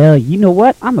 Well, you know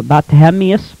what? I'm about to have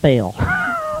me a spell.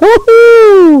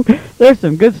 Woo-hoo! There's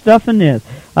some good stuff in this.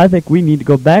 I think we need to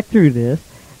go back through this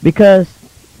because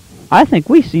I think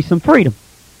we see some freedom.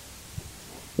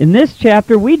 In this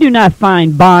chapter, we do not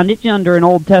find bondage under an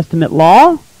Old Testament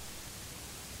law,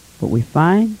 but we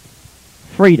find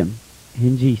freedom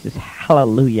in Jesus.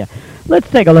 Hallelujah. Let's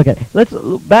take a look at it. Let's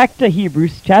back to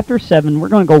Hebrews chapter 7. We're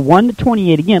going to go 1 to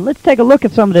 28 again. Let's take a look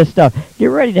at some of this stuff. Get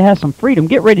ready to have some freedom.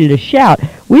 Get ready to shout.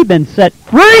 We've been set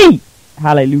free.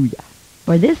 Hallelujah.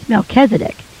 For this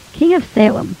Melchizedek, king of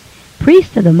Salem,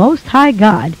 priest of the Most High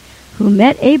God, who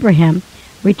met Abraham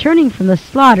returning from the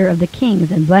slaughter of the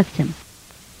kings and blessed him.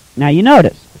 Now you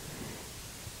notice,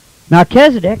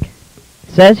 Melchizedek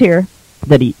says here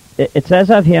that it says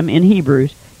of him in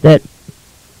Hebrews that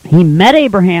he met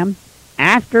Abraham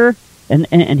after,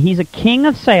 and he's a king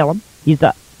of Salem. He's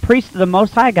the priest of the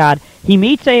Most High God. He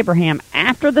meets Abraham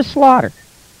after the slaughter,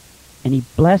 and he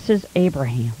blesses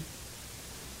Abraham.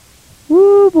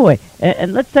 Woo boy!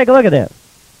 And let's take a look at this.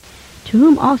 To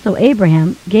whom also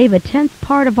Abraham gave a tenth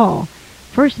part of all,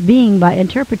 first being by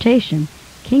interpretation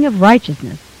king of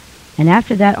righteousness, and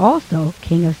after that also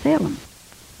king of Salem.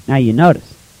 Now you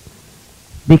notice,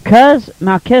 because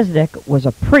Melchizedek was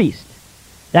a priest,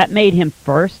 that made him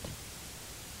first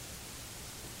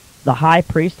the high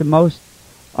priest, the most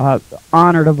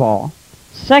honored of all.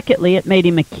 Secondly, it made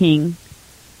him a king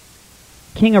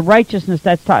of righteousness.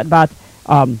 That's talking about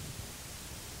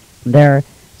there.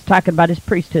 It's talking about his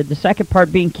priesthood. The second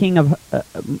part being king of a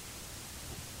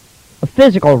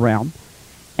physical realm.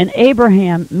 And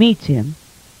Abraham meets him,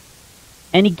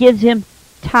 and he gives him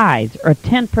tithes, or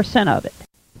 10% of it.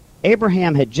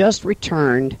 Abraham had just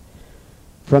returned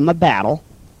from a battle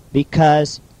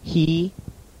because he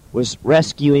was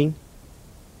rescuing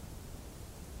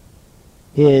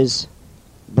his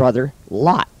brother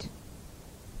Lot.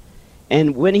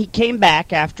 And when he came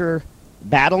back after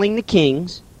battling the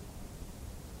kings,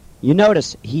 you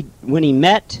notice when he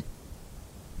met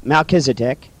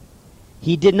Melchizedek,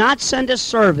 he did not send a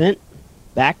servant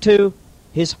back to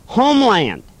his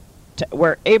homeland,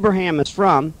 where Abraham is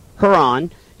from,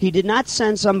 Haran. He did not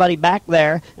send somebody back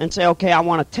there and say, okay, I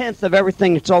want a tenth of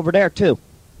everything that's over there too.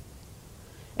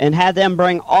 And have them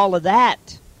bring all of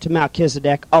that to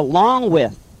Melchizedek along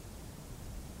with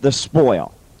the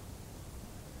spoil.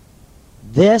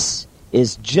 This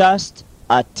is just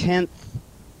a tenth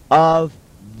of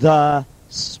the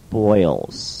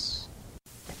spoils.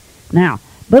 Now,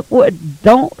 but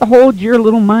don't hold your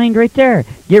little mind right there.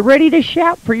 Get ready to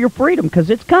shout for your freedom,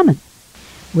 because it's coming.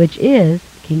 Which is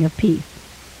king of peace,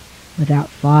 without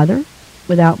father,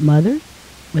 without mother,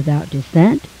 without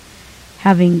descent,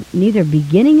 having neither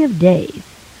beginning of days,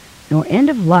 nor end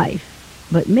of life,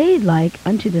 but made like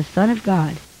unto the Son of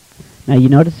God. Now you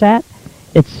notice that?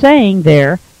 It's saying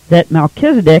there that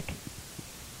Melchizedek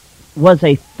was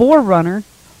a forerunner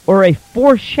or a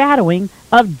foreshadowing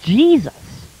of Jesus,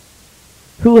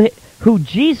 who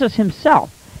Jesus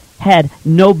himself had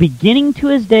no beginning to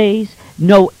his days,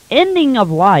 no ending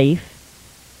of life,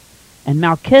 and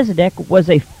Melchizedek was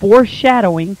a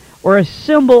foreshadowing or a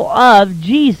symbol of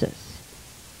Jesus.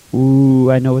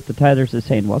 Ooh, I know what the tithers is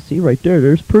saying. Well, see right there,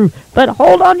 there's proof. But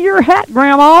hold on to your hat,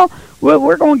 Grandma.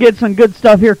 We're going to get some good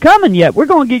stuff here coming yet. We're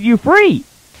going to get you free.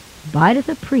 Abideth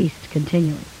a priest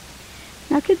continually.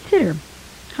 Now consider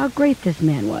how great this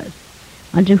man was,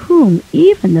 unto whom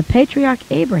even the patriarch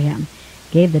Abraham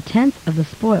gave the tenth of the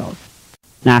spoils.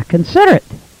 Now consider it.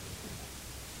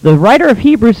 The writer of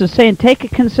Hebrews is saying, take a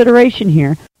consideration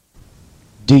here.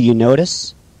 Do you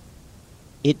notice?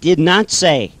 It did not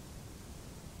say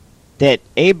that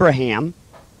Abraham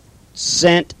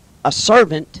sent a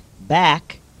servant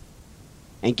back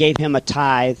and gave him a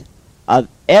tithe of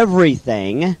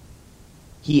everything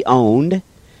he owned,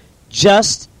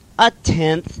 just a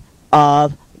tenth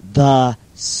of the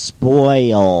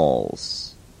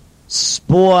spoils.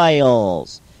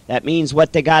 Spoils. That means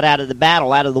what they got out of the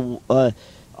battle, out of the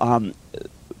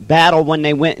battle when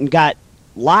they went and got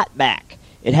Lot back.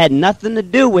 It had nothing to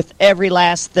do with every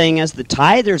last thing, as the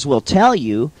tithers will tell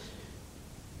you.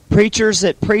 Preachers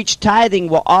that preach tithing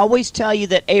will always tell you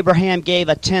that Abraham gave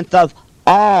a tenth of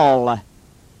all.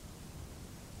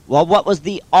 Well, what was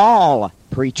the all,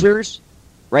 preachers?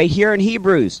 Right here in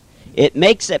Hebrews. It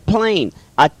makes it plain.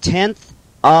 A tenth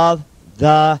of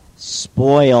the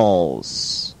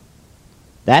spoils.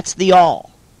 That's the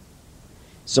all.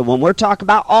 So when we're talking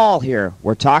about all here,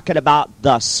 we're talking about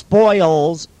the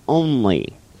spoils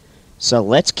only. So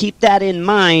let's keep that in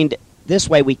mind. This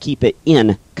way we keep it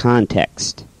in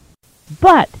context.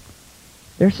 But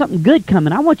there's something good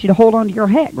coming. I want you to hold on to your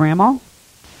hat, Grandma.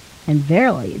 And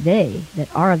verily they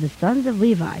that are of the sons of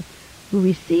Levi, who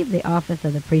receive the office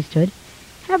of the priesthood,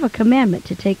 have a commandment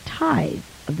to take tithes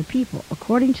of the people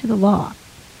according to the law,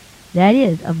 that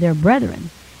is, of their brethren,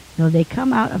 though they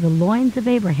come out of the loins of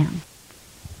Abraham.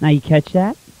 Now you catch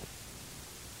that?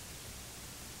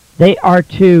 They are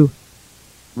to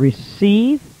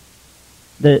receive,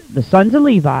 the sons of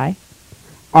Levi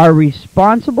are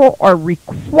responsible or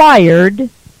required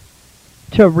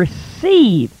to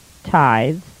receive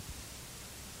tithes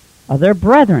of their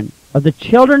brethren, of the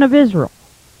children of Israel.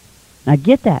 Now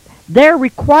get that. They're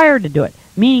required to do it,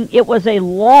 meaning it was a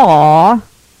law,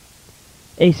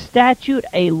 a statute,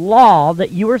 a law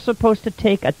that you were supposed to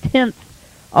take a tenth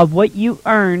of what you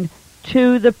earned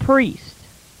to the priest.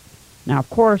 Now, of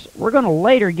course, we're going to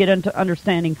later get into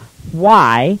understanding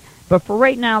why, but for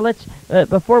right now, let's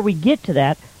before we get to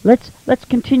that, let's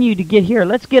continue to get here.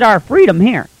 Let's get our freedom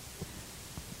here.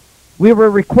 We were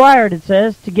required, it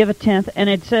says, to give a tenth, and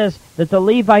it says that the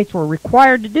Levites were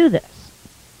required to do this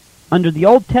under the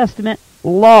Old Testament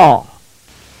law.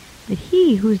 But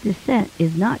he whose descent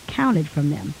is not counted from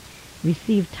them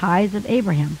received tithes of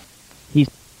Abraham. He's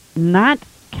not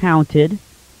counted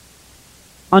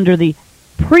under the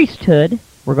priesthood,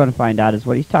 we're going to find out is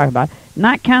what he's talking about,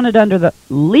 not counted under the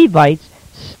Levites,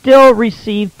 still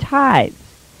received tithes.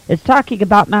 It's talking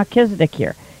about Melchizedek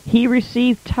here. He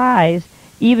received tithes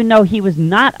even though he was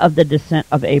not of the descent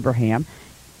of Abraham.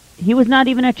 He was not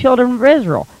even a children of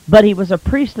Israel, but he was a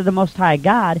priest of the Most High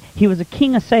God. He was a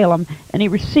king of Salem, and he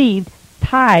received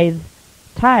tithes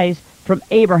from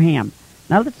Abraham.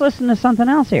 Now let's listen to something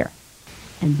else here.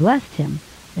 And blessed him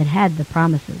that had the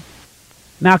promises.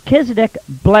 Melchizedek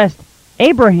blessed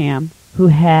Abraham who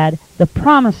had the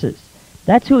promises.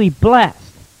 That's who he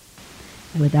blessed.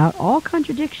 And without all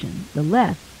contradiction, the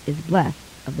less is blessed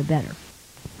of the better.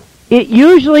 It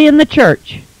usually in the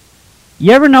church.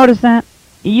 You ever notice that?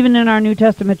 Even in our New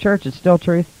Testament church, it's still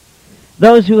truth.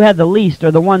 Those who have the least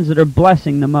are the ones that are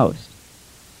blessing the most.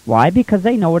 Why? Because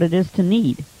they know what it is to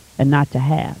need and not to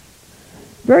have.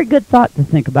 Very good thought to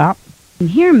think about.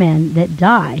 And here men that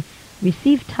die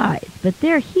receive tithes, but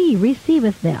there he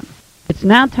receiveth them. It's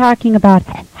now talking about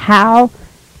how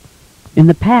in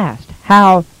the past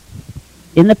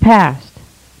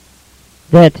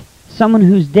that someone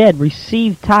who's dead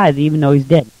received tithe even though he's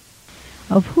dead.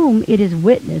 Of whom it is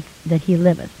witness that he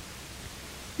liveth.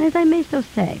 And as I may so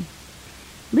say,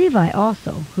 Levi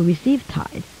also, who received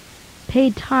tithes,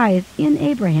 paid tithes in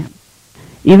Abraham.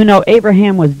 Even though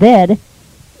Abraham was dead,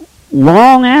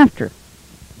 long after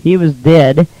he was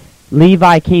dead,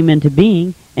 Levi came into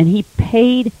being, and he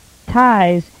paid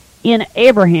tithes in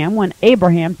Abraham when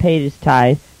Abraham paid his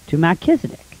tithe to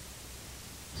Melchizedek.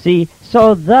 See,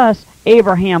 so thus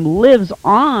Abraham lives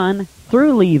on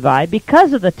through Levi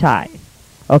because of the tithe.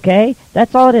 Okay?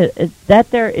 That's all it is.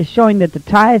 That there is showing that the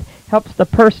tithe helps the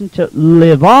person to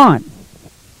live on.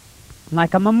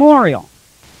 Like a memorial.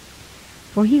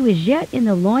 For he was yet in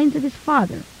the loins of his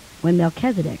father when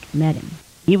Melchizedek met him.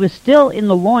 He was still in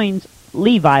the loins,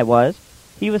 Levi was.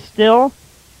 He was still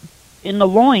in the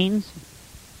loins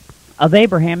of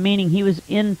Abraham, meaning he was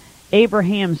in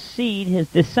Abraham's seed, his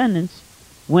descendants,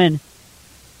 when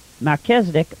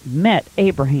Melchizedek met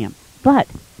Abraham. But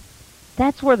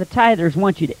that's where the tithers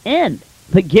want you to end.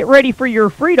 But get ready for your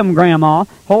freedom, Grandma.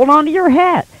 Hold on to your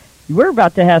hat. We're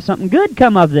about to have something good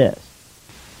come of this.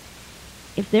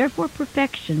 If therefore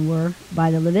perfection were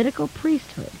by the Levitical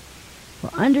priesthood,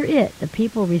 for under it the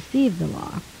people received the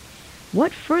law,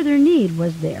 what further need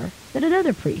was there that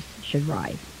another priest should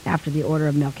rise after the order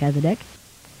of Melchizedek?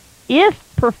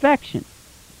 If perfection,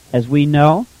 as we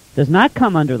know, does not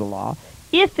come under the law,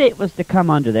 if it was to come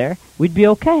under there, we'd be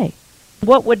okay.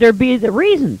 What would there be the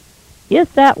reason?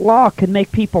 If that law could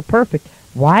make people perfect,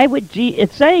 why would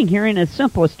it's saying here in its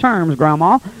simplest terms,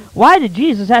 Grandma, why did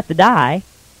Jesus have to die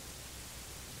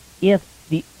if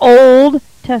the Old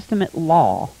Testament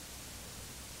law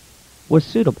was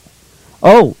suitable?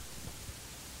 Oh,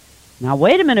 now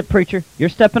wait a minute, preacher. You're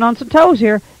stepping on some toes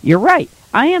here. You're right.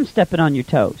 I am stepping on your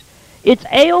toes. It's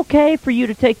A-okay for you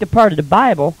to take the part of the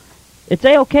Bible. It's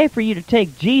A-okay for you to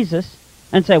take Jesus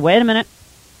and say, wait a minute,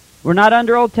 we're not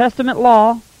under Old Testament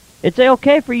law. It's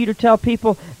A-okay for you to tell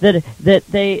people that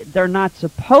they're not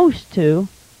supposed to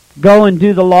go and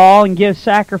do the law and give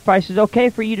sacrifices. It's okay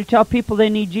for you to tell people they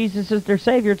need Jesus as their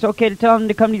Savior. It's okay to tell them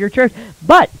to come to your church.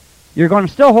 But you're going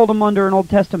to still hold them under an Old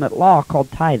Testament law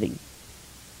called tithing.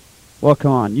 Well,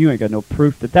 come on. You ain't got no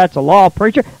proof that that's a law,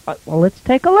 preacher. Well, let's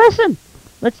take a listen.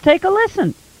 Let's take a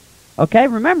listen. Okay,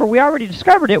 remember, we already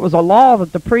discovered it was a law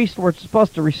that the priests were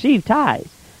supposed to receive tithes.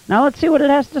 Now let's see what it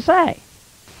has to say.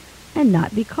 And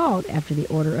not be called after the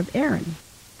order of Aaron.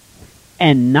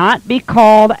 and not be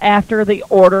called after the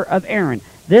order of Aaron.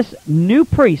 This new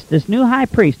priest, this new high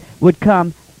priest, would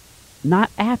come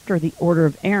not after the order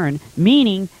of Aaron,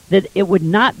 meaning that it would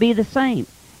not be the same.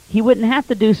 He wouldn't have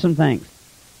to do some things.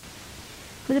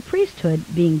 For the priesthood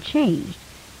being changed,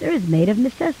 there is made of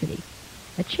necessity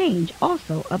a change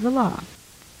also of the law.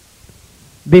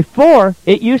 Before,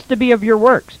 it used to be of your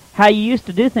works, how you used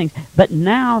to do things. But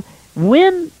now,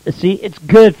 it's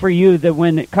good for you that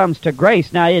when it comes to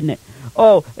grace now, isn't it?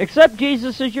 Oh, accept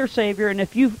Jesus as your Savior, and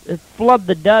if you flub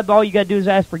the dub, all you got to do is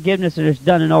ask forgiveness and it's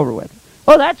done and over with.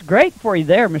 Oh, that's great for you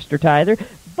there, Mr. Tither.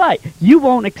 But you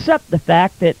won't accept the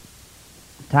fact that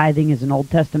tithing is an Old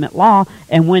Testament law,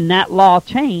 and when that law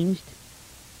changed,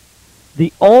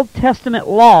 the Old Testament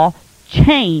law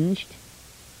changed.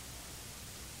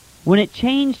 When it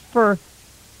changed from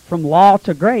law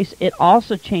to grace, it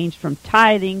also changed from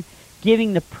tithing,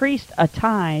 giving the priest a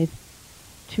tithe,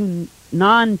 to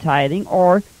non-tithing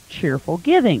or cheerful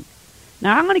giving.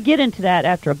 Now, I'm going to get into that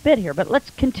after a bit here, but let's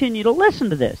continue to listen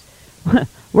to this.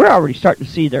 We're already starting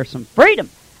to see there's some freedom.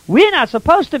 We're not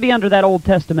supposed to be under that Old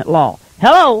Testament law.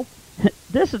 Hello?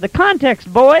 This is the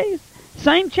context, boys.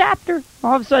 Same chapter.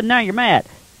 All of a sudden, now you're mad.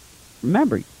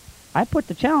 Remember, I put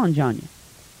the challenge on you.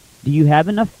 Do you have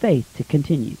enough faith to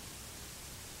continue?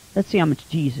 Let's see how much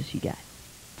Jesus you got.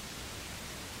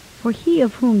 For he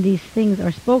of whom these things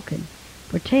are spoken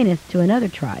pertaineth to another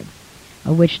tribe,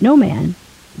 of which no man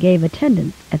gave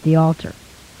attendance at the altar.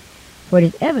 For it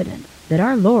is evident that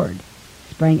our Lord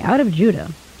sprang out of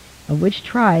Judah, of which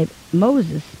tribe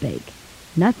Moses spake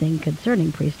nothing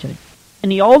concerning priesthood. In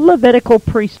the old Levitical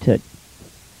priesthood,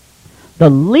 the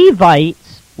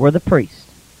Levites were the priests.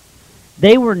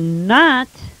 They were not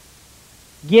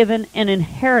given an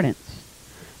inheritance.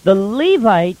 The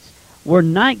Levites were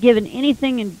not given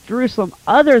anything in Jerusalem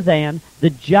other than the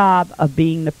job of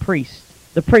being the priests,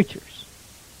 the preachers,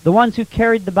 the ones who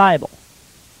carried the Bible.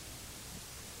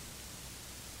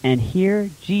 And here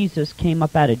Jesus came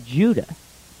up out of Judah,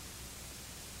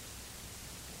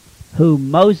 who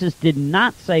Moses did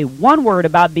not say one word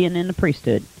about being in the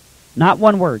priesthood. Not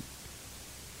one word.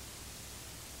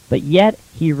 But yet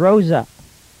he rose up.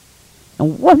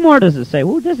 And what more does it say?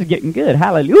 Ooh, this is getting good.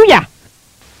 Hallelujah!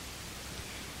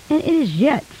 And it is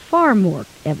yet far more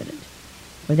evident,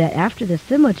 for that after the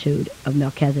similitude of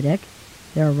Melchizedek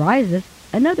there ariseth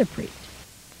another priest.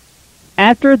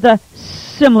 After the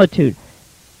similitude,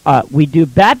 we do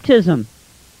baptism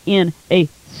in a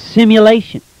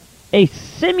simulation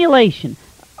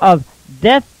of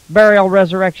death, burial,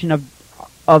 resurrection of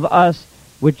us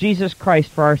with Jesus Christ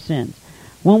for our sins.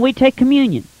 When we take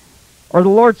communion or the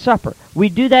Lord's Supper, we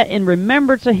do that in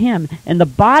remembrance of Him, and the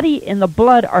body and the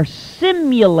blood are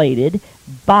simulated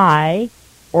by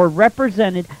or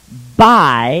represented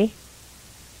by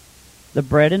the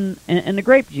bread and the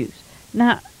grape juice.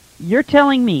 Now, you're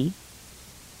telling me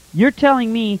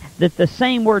that the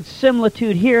same word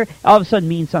similitude here all of a sudden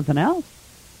means something else?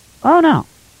 Oh, no.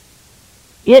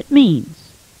 It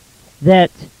means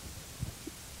that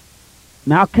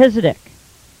Melchizedek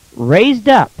raised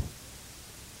up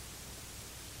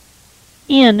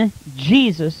in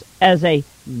Jesus as a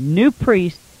new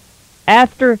priest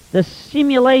after the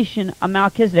simulation of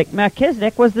Melchizedek.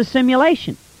 Melchizedek was the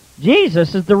simulation.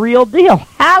 Jesus is the real deal.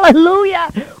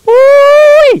 Hallelujah!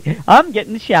 Woo! I'm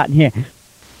getting the shouting here.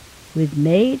 Who is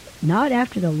made not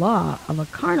after the law of a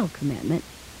carnal commandment,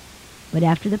 but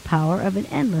after the power of an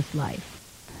endless life.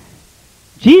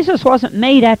 Jesus wasn't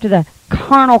made after the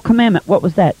carnal commandment. What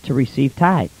was that? To receive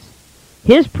tithes.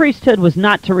 His priesthood was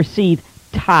not to receive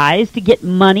tithes to get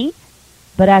money,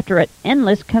 but after an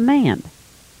endless command.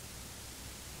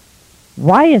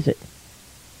 Why is it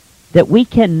that we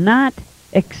cannot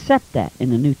accept that in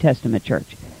the New Testament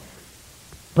church?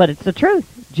 But it's the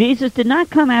truth. Jesus did not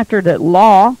come after the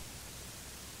law.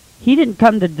 He didn't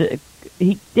come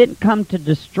to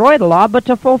destroy the law, but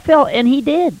to fulfill, and he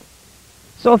did.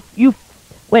 So if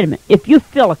you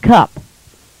fill a cup,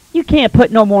 you can't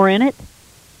put no more in it.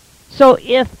 So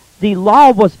if the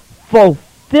law was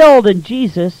fulfilled in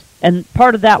Jesus, and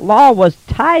part of that law was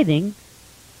tithing,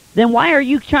 then why are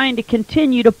you trying to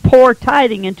continue to pour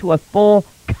tithing into a full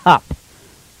cup?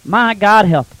 My God,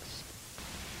 help us.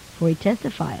 For he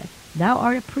testifieth, thou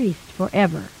art a priest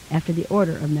forever, after the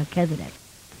order of Melchizedek.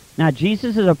 Now,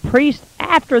 Jesus is a priest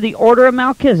after the order of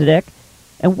Melchizedek.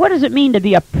 And what does it mean to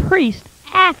be a priest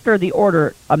after the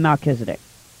order of Melchizedek?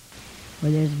 For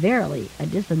there is verily a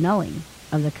disannulling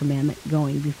of the commandment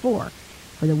going before,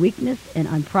 for the weakness and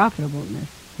unprofitableness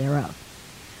thereof.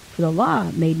 For the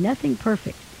law made nothing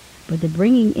perfect, but the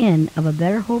bringing in of a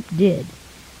better hope did,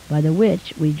 by the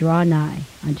which we draw nigh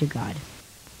unto God.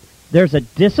 There's a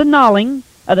disannulling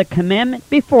of the commandment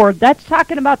before. That's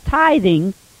talking about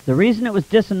tithing. The reason it was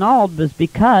disannulled was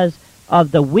because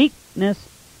of the weakness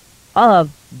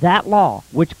of that law,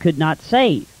 which could not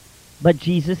save. But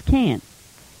Jesus can.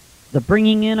 The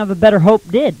bringing in of a better hope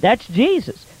did. That's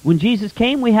Jesus. When Jesus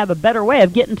came, we have a better way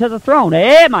of getting to the throne.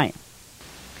 Amen.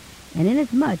 And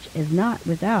inasmuch as not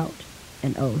without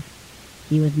an oath,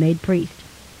 he was made priest.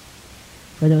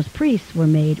 For those priests were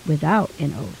made without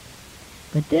an oath.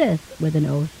 But this with an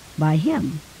oath by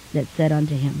him that said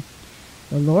unto him,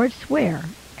 The Lord swear,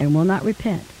 and will not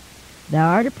repent. Thou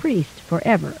art a priest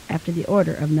forever after the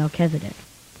order of Melchizedek.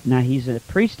 Now he's a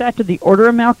priest after the order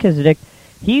of Melchizedek.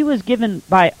 He was given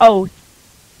by oath,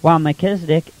 while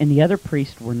Melchizedek and the other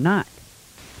priests were not.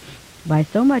 By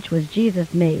so much was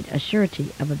Jesus made a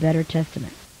surety of a better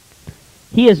testament.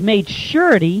 He is made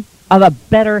surety of a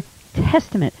better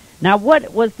testament. Now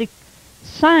what was the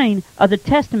sign of the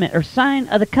testament, or sign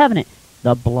of the covenant?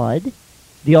 The blood.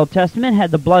 The Old Testament had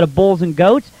the blood of bulls and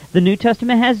goats. The New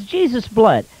Testament has Jesus'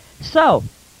 blood. So,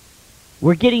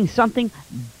 we're getting something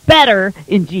better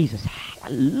in Jesus.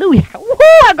 Hallelujah. Woo,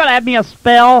 I'm going to have me a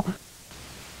spell.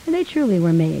 And they truly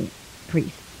were made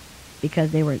priests,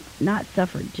 because they were not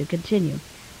suffered to continue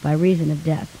by reason of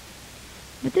death.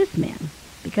 But this man,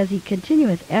 because he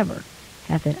continueth ever,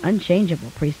 hath an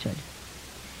unchangeable priesthood.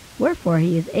 Wherefore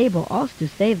he is able also to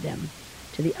save them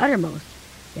to the uttermost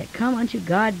that come unto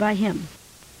God by him.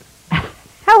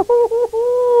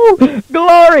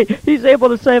 Glory! He's able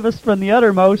to save us from the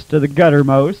uttermost to the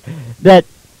guttermost that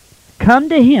come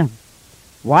to him.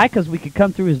 Why? Because we could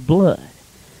come through his blood.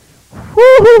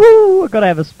 We're going to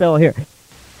have a spell here.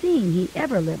 Seeing he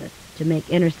ever liveth to make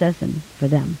intercession for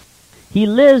them. He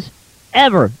lives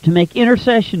ever to make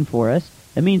intercession for us.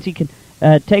 That means he can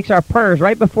takes our prayers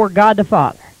right before God the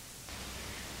Father.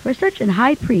 For such an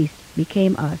high priest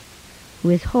became us, who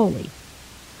is holy,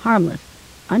 harmless,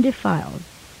 undefiled,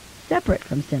 separate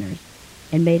from sinners,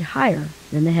 and made higher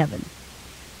than the heavens,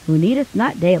 who needeth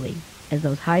not daily, as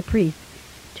those high priests,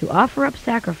 to offer up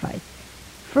sacrifice,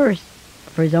 first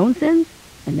for his own sins,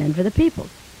 and then for the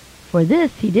people's. For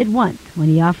this he did once, when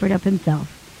he offered up himself.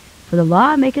 For the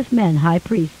law maketh men high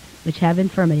priests, which have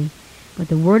infirmity, but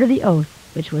the word of the oath,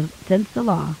 which was since the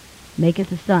law, maketh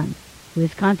the Son, who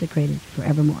is consecrated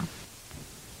forevermore.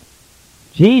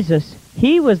 Jesus,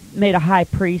 he was made a high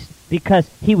priest because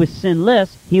he was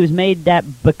sinless. He was made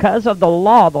that because of the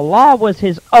law. The law was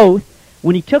his oath.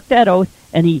 When he took that oath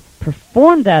and he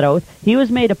performed that oath, he was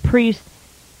made a priest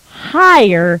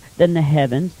higher than the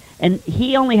heavens. And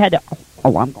he only had to,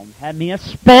 I'm going to have me a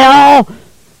spell.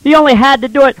 He only had to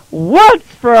do it once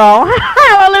for all.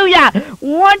 Hallelujah!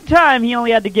 One time he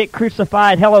only had to get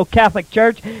crucified. Hello, Catholic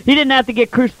Church. He didn't have to get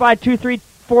crucified 2, 3,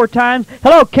 4 times.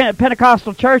 Hello,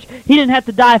 Pentecostal Church. He didn't have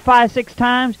to die 5, 6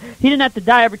 times. He didn't have to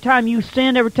die every time you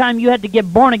sinned, every time you had to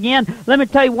get born again. Let me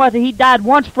tell you what, he died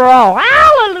once for all.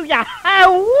 Hallelujah!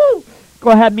 Woo!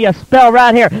 Go ahead, me a spell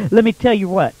right here. Let me tell you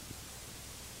what.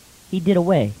 He did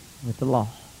away with the law.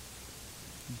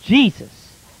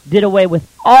 Jesus did away with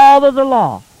all of the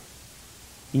law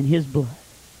in his blood.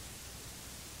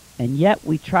 And yet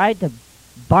we tried to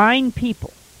bind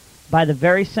people by the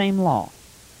very same law.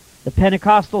 The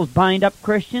Pentecostals bind up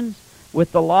Christians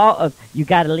with the law of, you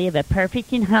got to live a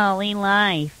perfect and holy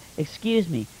life. Excuse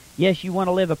me. Yes, you want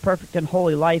to live a perfect and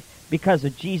holy life because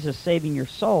of Jesus saving your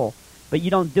soul. But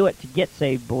you don't do it to get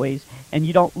saved, boys. And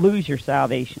you don't lose your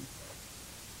salvation.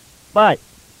 But,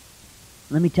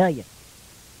 let me tell you,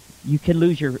 you can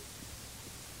lose your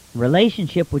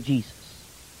relationship with Jesus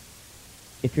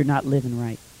if you're not living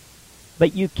right.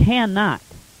 But you cannot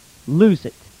lose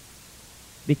it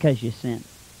because you sin.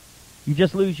 You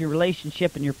just lose your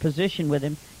relationship and your position with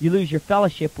him. You lose your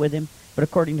fellowship with him. But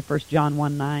according to 1 John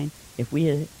 1:9, if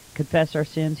we confess our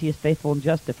sins, he is faithful and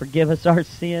just to forgive us our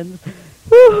sins.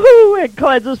 Woo-hoo! And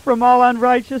cleanse us from all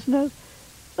unrighteousness.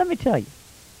 Let me tell you,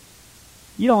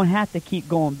 you don't have to keep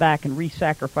going back and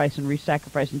re-sacrificing.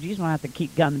 Jesus don't have to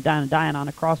keep dying on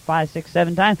a cross 5, 6,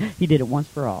 7 times. He did it once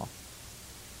for all.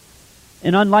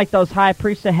 And unlike those high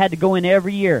priests that had to go in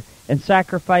every year and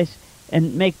sacrifice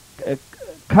and make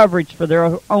coverage for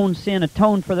their own sin,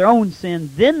 atone for their own sin,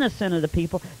 then the sin of the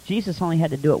people, Jesus only had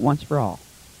to do it once for all.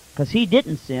 Because he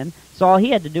didn't sin, so all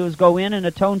he had to do was go in and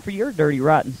atone for your dirty,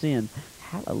 rotten sins.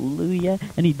 Hallelujah.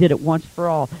 And he did it once for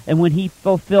all. And when he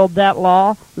fulfilled that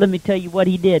law, let me tell you what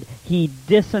he did. He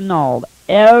disannulled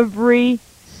every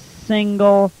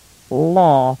single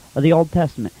law of the Old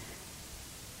Testament.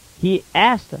 He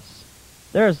asked us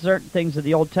There are certain things of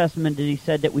the Old Testament that he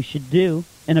said that we should do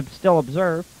and still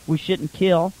observe. We shouldn't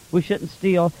kill. We shouldn't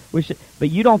steal. But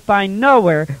you don't find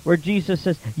nowhere where Jesus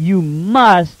says you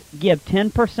must give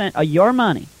 10% of your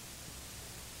money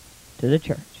to the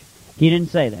church. He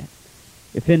didn't say that.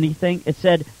 If anything, it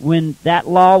said when that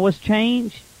law was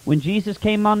changed, when Jesus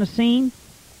came on the scene,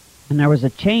 and there was a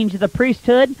change of the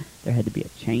priesthood, there had to be a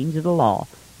change of the law.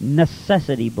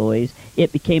 Necessity, boys.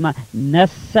 It became a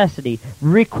necessity,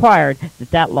 required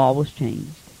that law was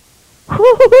changed.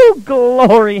 Woo-hoo-hoo,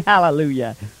 glory,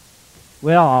 hallelujah.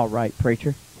 Well, all right,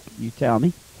 preacher, you tell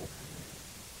me.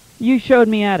 You showed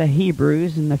me out of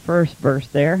Hebrews in the first verse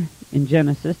there in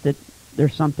Genesis that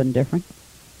there's something different.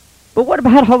 But what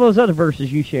about all those other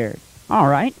verses you shared? All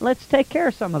right, let's take care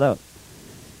of some of those.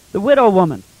 The widow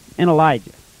woman and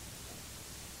Elijah.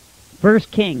 1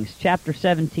 Kings chapter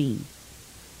 17.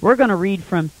 We're going to read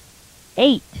from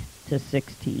 8 to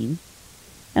 16.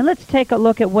 And let's take a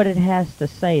look at what it has to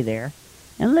say there.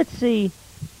 And let's see,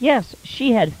 yes,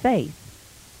 she had faith.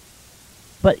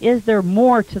 But is there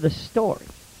more to the story?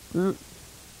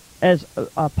 As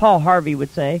Paul Harvey would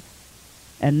say,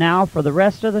 and now for the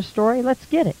rest of the story, let's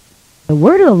get it. The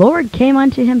word of the Lord came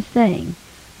unto him, saying,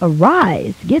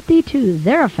 Arise, get thee to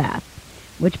Zarephath,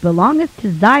 which belongeth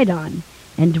to Zidon,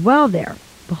 and dwell there.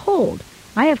 Behold,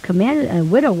 I have commanded a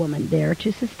widow woman there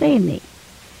to sustain thee.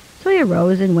 So he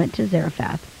arose and went to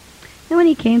Zarephath. And when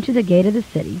he came to the gate of the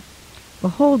city,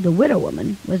 behold, the widow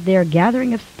woman was there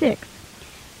gathering of sticks.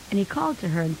 And he called to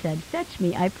her and said, Fetch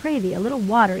me, I pray thee, a little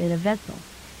water in a vessel,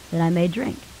 that I may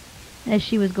drink. And as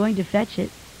she was going to fetch it,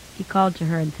 he called to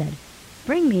her and said,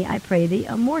 Bring me, I pray thee,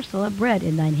 a morsel of bread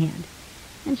in thine hand.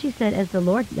 And she said, As the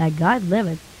Lord thy God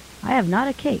liveth, I have not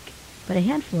a cake, but a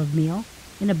handful of meal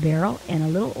in a barrel, and a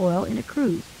little oil in a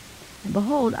cruse. And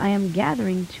behold, I am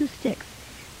gathering 2 sticks,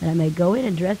 that I may go in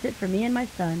and dress it for me and my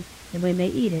son, that we may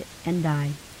eat it and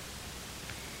die.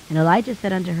 And Elijah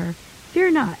said unto her,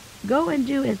 Fear not, go and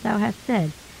do as thou hast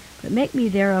said, but make me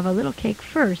thereof a little cake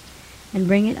first, and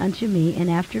bring it unto me, and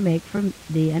after make for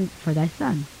thee and for thy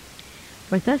son.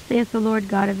 For thus saith the Lord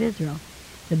God of Israel,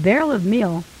 The barrel of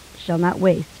meal shall not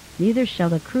waste, neither shall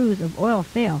the cruse of oil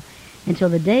fail, until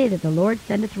the day that the Lord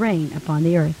sendeth rain upon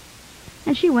the earth.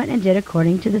 And she went and did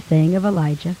according to the saying of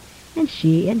Elijah, and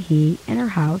she and he and her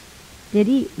house did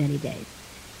eat many days.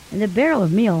 And the barrel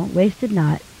of meal wasted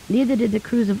not, neither did the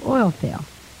cruse of oil fail,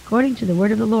 according to the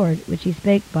word of the Lord which he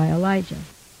spake by Elijah.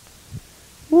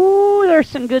 Ooh, there's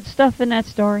some good stuff in that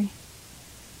story.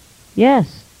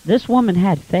 Yes, this woman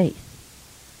had faith.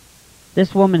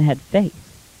 This woman had faith.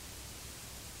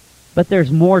 But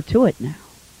there's more to it now.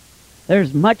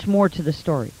 There's much more to the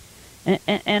story.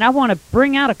 And I want to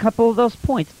bring out a couple of those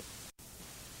points.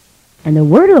 And the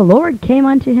word of the Lord came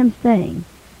unto him, saying,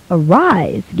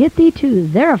 Arise, get thee to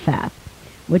Zarephath,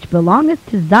 which belongeth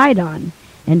to Zidon,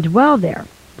 and dwell there.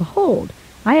 Behold,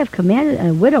 I have commanded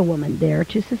a widow woman there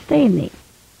to sustain thee.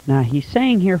 Now he's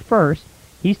saying here first,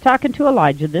 he's talking to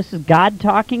Elijah. This is God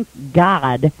talking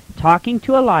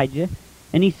to Elijah.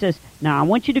 And he says, now I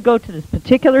want you to go to this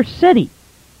particular city.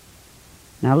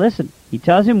 Now listen, he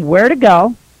tells him where to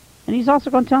go, and he's also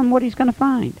going to tell him what he's going to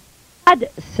find. God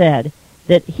said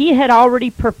that he had already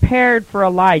prepared for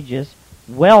Elijah's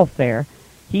welfare.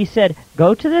 He said,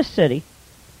 go to this city,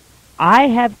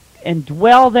 and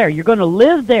dwell there. You're going to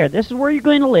live there. This is where you're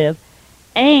going to live.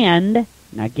 And,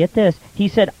 now get this, he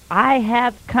said, I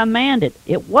have commanded.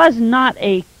 It wasn't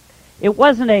a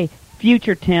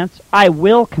future tense, I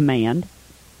will command,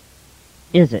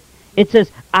 is it? It says,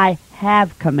 I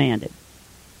have commanded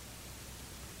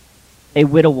a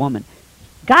widow woman.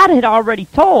 God had already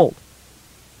told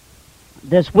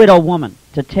this widow woman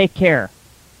to take care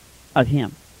of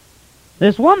him.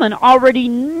 This woman already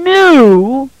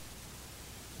knew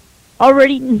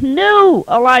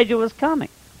Elijah was coming.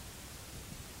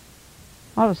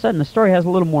 All of a sudden, the story has a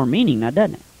little more meaning now,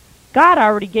 doesn't it? God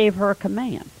already gave her a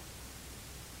command.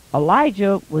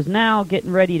 Elijah was now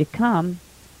getting ready to come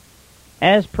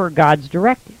as per God's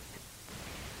directive.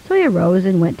 So he arose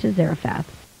and went to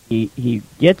Zarephath. He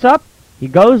gets up, he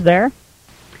goes there.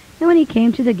 And when he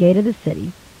came to the gate of the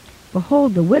city,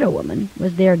 behold, the widow woman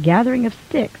was there gathering of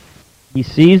sticks. He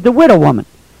sees the widow woman.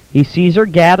 He sees her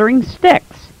gathering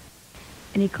sticks.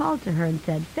 And he called to her and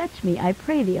said, Fetch me, I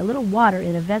pray thee, a little water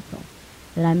in a vessel,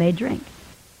 that I may drink.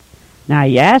 Now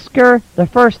he asked her, the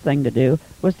first thing to do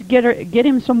was to get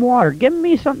him some water. Give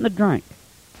me something to drink.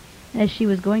 And as she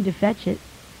was going to fetch it,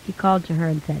 he called to her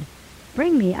and said,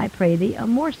 Bring me, I pray thee, a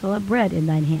morsel of bread in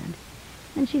thine hand.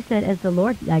 And she said, As the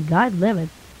Lord thy God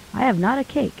liveth, I have not a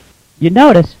cake. You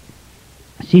notice,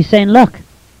 she's saying, look,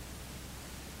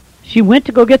 She went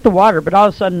to go get the water, but all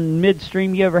of a sudden,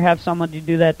 midstream, you ever have somebody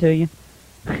do that to you?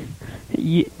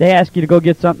 They ask you to go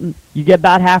get something. You get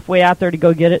about halfway out there to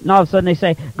go get it, and all of a sudden they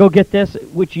say, go get this,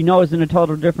 which you know is in a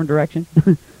total different direction.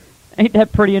 Ain't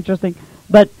that pretty interesting?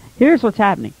 But here's what's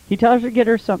happening. He tells her to get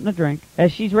her something to drink.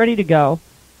 As she's ready to go,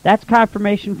 that's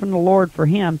confirmation from the Lord for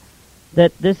him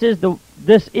that this is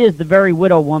the very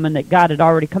widow woman that God had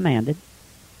already commanded.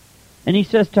 And he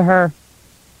says to her,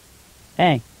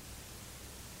 hey,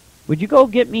 would you go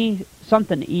get me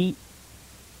something to eat?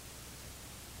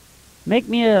 Make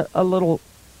me a little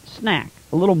snack,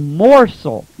 a little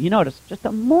morsel. You notice, just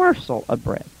a morsel of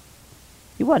bread.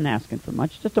 He wasn't asking for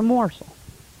much, just a morsel.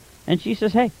 And she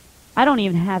says, hey, I don't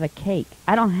even have a cake.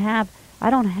 I don't have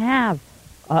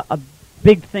a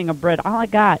big thing of bread. All I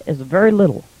got is very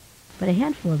little. But a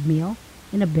handful of meal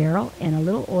in a barrel and a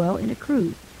little oil in a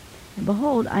cruse. And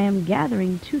behold, I am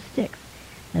gathering 2 sticks,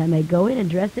 that I may go in and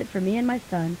dress it for me and my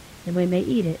son, that we may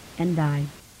eat it and die.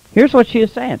 Here's what she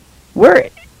is saying. We're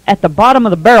at the bottom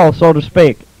of the barrel, so to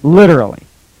speak, literally.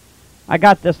 I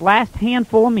got this last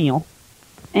handful of meal,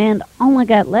 and all I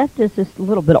got left is this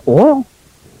little bit of oil.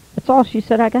 That's all she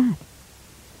said I got.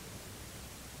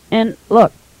 And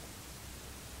look,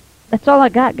 that's all I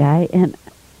got, guy, and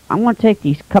I'm going to take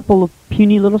these couple of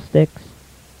puny little sticks.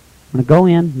 I'm going to go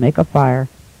in, make a fire,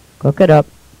 cook it up.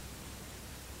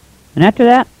 And after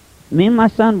that, me and my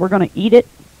son, we're going to eat it.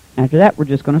 After that, we're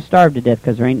just going to starve to death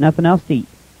because there ain't nothing else to eat.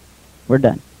 We're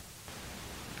done.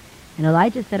 And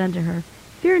Elijah said unto her,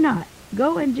 Fear not,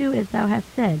 go and do as thou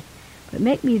hast said, but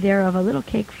make me thereof a little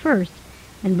cake first,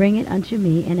 and bring it unto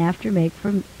me, and after make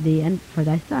for thee and for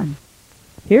thy son.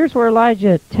 Here's where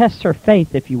Elijah tests her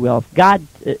faith, if you will. If God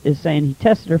is saying he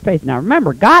tested her faith. Now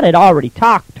remember, God had already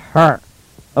talked to her,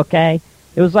 okay?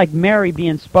 It was like Mary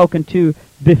being spoken to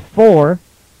before,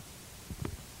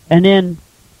 and then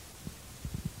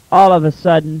all of a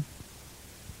sudden,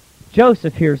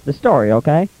 Joseph hears the story,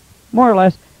 okay? More or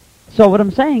less. So what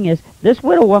I'm saying is, this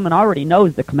widow woman already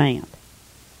knows the command.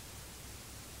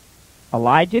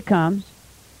 Elijah comes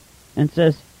and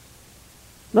says,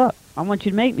 look, I want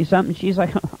you to make me something. She's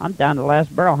like, I'm down to the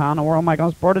last barrel. How in the world am I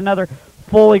going to support another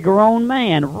fully grown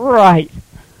man? Right.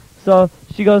 So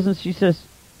she goes and she says,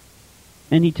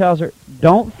 and he tells her,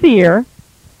 don't fear.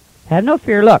 Have no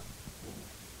fear. Look,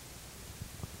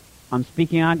 I'm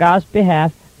speaking on God's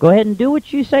behalf. Go ahead and do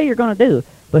what you say you're going to do.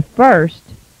 But first,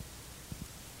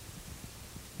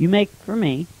 you make for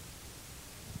me.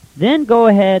 Then go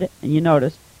ahead, and you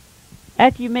notice,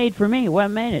 after you made for me, what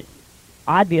made it?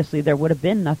 Obviously, there would have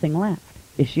been nothing left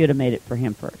if she had have made it for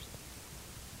him first.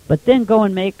 But then go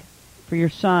and make for your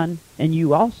son and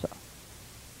you also.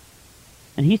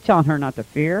 And he's telling her not to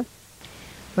fear.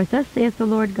 For thus saith the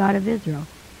Lord God of Israel,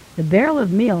 The barrel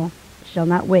of meal shall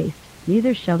not waste,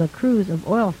 neither shall the cruse of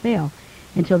oil fail,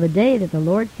 until the day that the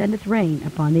Lord sendeth rain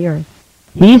upon the earth.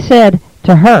 He said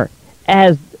to her,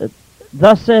 as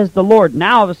thus says the Lord.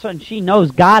 Now all of a sudden she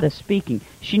knows God is speaking.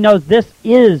 She knows this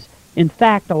is in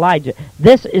fact Elijah.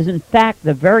 This is in fact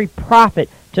the very prophet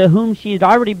to whom she had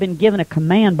already been given a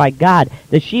command by God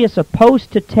that she is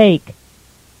supposed to take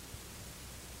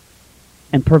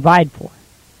and provide for.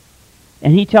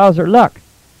 And he tells her, look,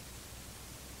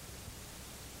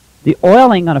 the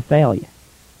oil ain't going to fail you.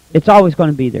 It's always going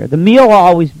to be there. The meal will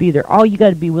always be there. All you got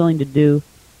to be willing to do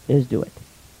is do it.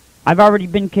 I've already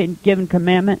been given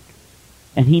commandment,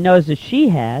 and he knows that she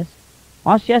has.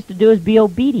 All she has to do is be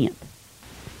obedient.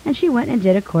 And she went and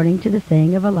did according to the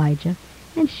saying of Elijah,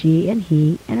 and she and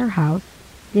he and her house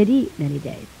did eat many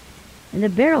days. And the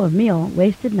barrel of meal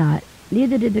wasted not,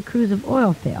 neither did the cruse of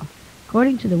oil fail,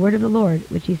 according to the word of the Lord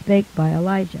which he spake by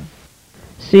Elijah.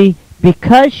 See,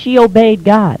 because she obeyed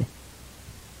God,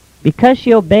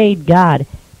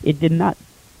 it did not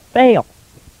fail.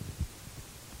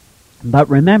 But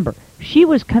remember, she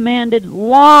was commanded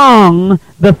long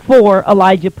before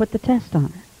Elijah put the test on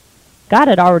her. God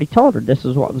had already told her this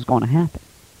is what was going to happen.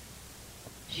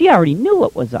 She already knew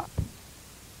what was up.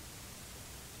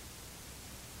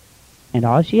 And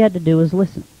all she had to do was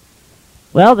listen.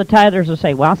 Well, the tithers will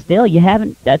say, well, still, you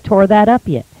haven't tore that up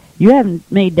yet. You haven't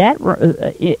made that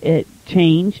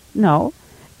change. No.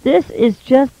 This is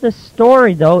just the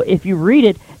story, though. If you read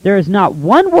it, there is not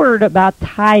one word about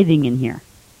tithing in here.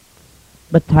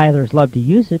 But tithers love to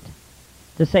use it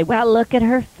to say, well, look at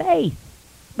her faith.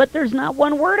 But there's not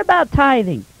one word about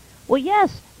tithing. Well,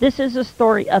 yes, this is a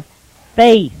story of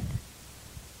faith.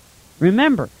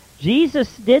 Remember,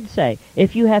 Jesus did say,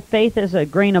 if you have faith as a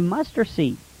grain of mustard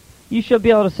seed, you shall be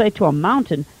able to say to a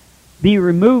mountain, be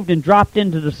removed and dropped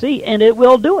into the sea, and it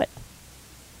will do it.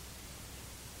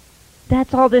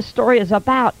 That's all this story is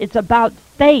about. It's about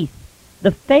faith.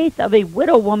 The faith of a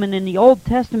widow woman in the Old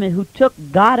Testament who took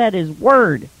God at His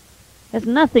word has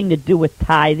nothing to do with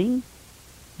tithing.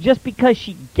 Just because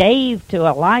she gave to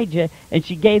Elijah and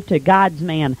she gave to God's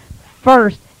man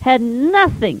first had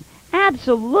nothing,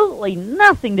 absolutely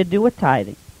nothing to do with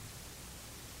tithing.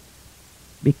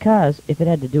 Because if it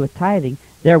had to do with tithing,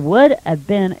 there would have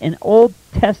been an Old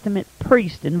Testament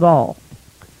priest involved.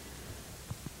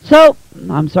 So,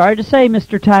 I'm sorry to say,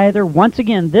 Mr. Tither, once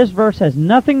again, this verse has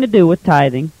nothing to do with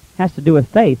tithing. It has to do with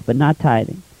faith, but not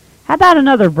tithing. How about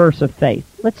another verse of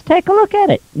faith? Let's take a look at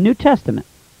it. New Testament.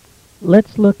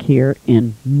 Let's look here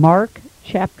in Mark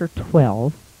chapter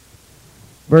 12,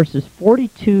 verses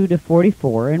 42 to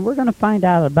 44, and we're going to find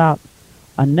out about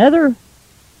another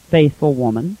faithful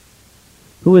woman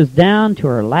who is down to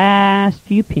her last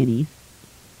few pennies,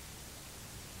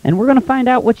 and we're going to find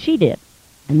out what she did.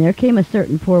 And there came a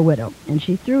certain poor widow, and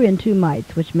she threw in 2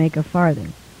 mites, which make a farthing.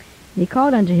 And he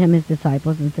called unto him his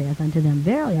disciples, and saith unto them,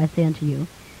 Verily I say unto you,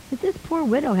 that this poor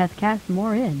widow hath cast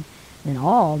more in than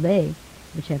all they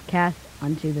which have cast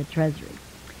unto the treasury.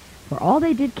 For all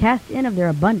they did cast in of their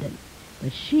abundance,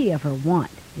 but she of her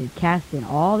want did cast in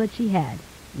all that she had,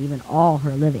 even all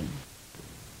her living.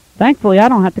 Thankfully, I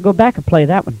don't have to go back and play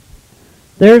that one.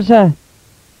 We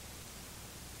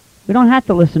don't have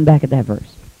to listen back at that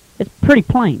verse. It's pretty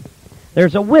plain.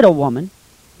 There's a widow woman.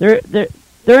 They're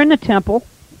in the temple.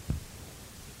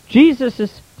 Jesus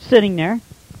is sitting there.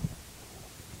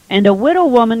 And a widow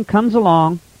woman comes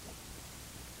along.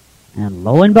 And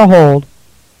lo and behold,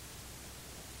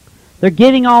 they're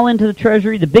getting all into the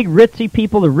treasury. The big ritzy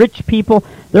people, the rich people,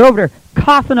 they're over there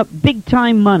coughing up big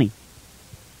time money.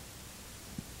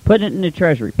 Put it in the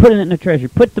treasury. Put it in the treasury.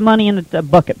 Put the money in the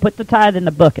bucket. Put the tithe in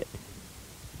the bucket.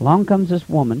 Along comes this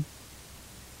woman.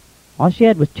 All she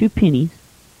had was 2 pennies.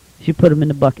 She put them in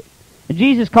the bucket. And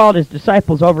Jesus called his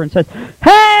disciples over and says,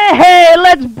 Hey,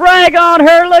 let's brag on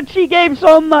her. Look, she gave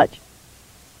so much.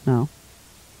 No.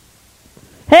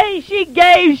 Hey, she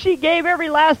gave every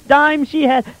last dime she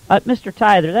had. Mr.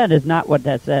 Tither, that is not what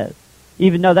that says.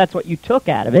 Even though that's what you took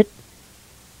out of it.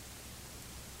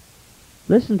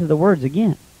 Listen to the words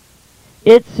again.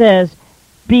 It says,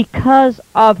 because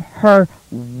of her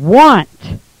want.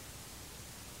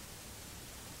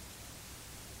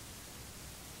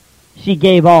 She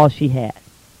gave all she had,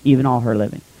 even all her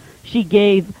living. She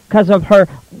gave because of her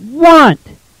want.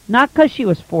 Not because she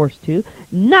was forced to.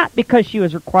 Not because she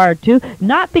was required to.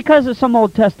 Not because of some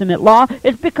Old Testament law.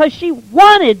 It's because she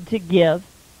wanted to give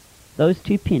those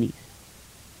 2 pennies.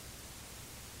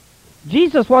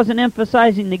 Jesus wasn't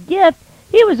emphasizing the gift.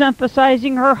 He was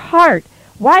emphasizing her heart.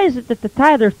 Why is it that the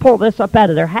tithers pull this up out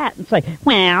of their hat and say,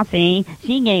 well, see,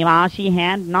 she gave all she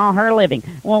had and all her living?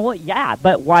 Well, yeah,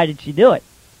 but why did she do it?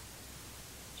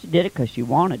 She did it because she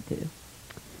wanted to.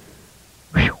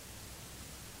 Whew.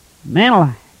 Man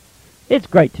alive. It's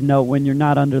great to know when you're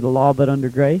not under the law but under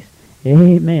grace.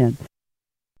 Amen.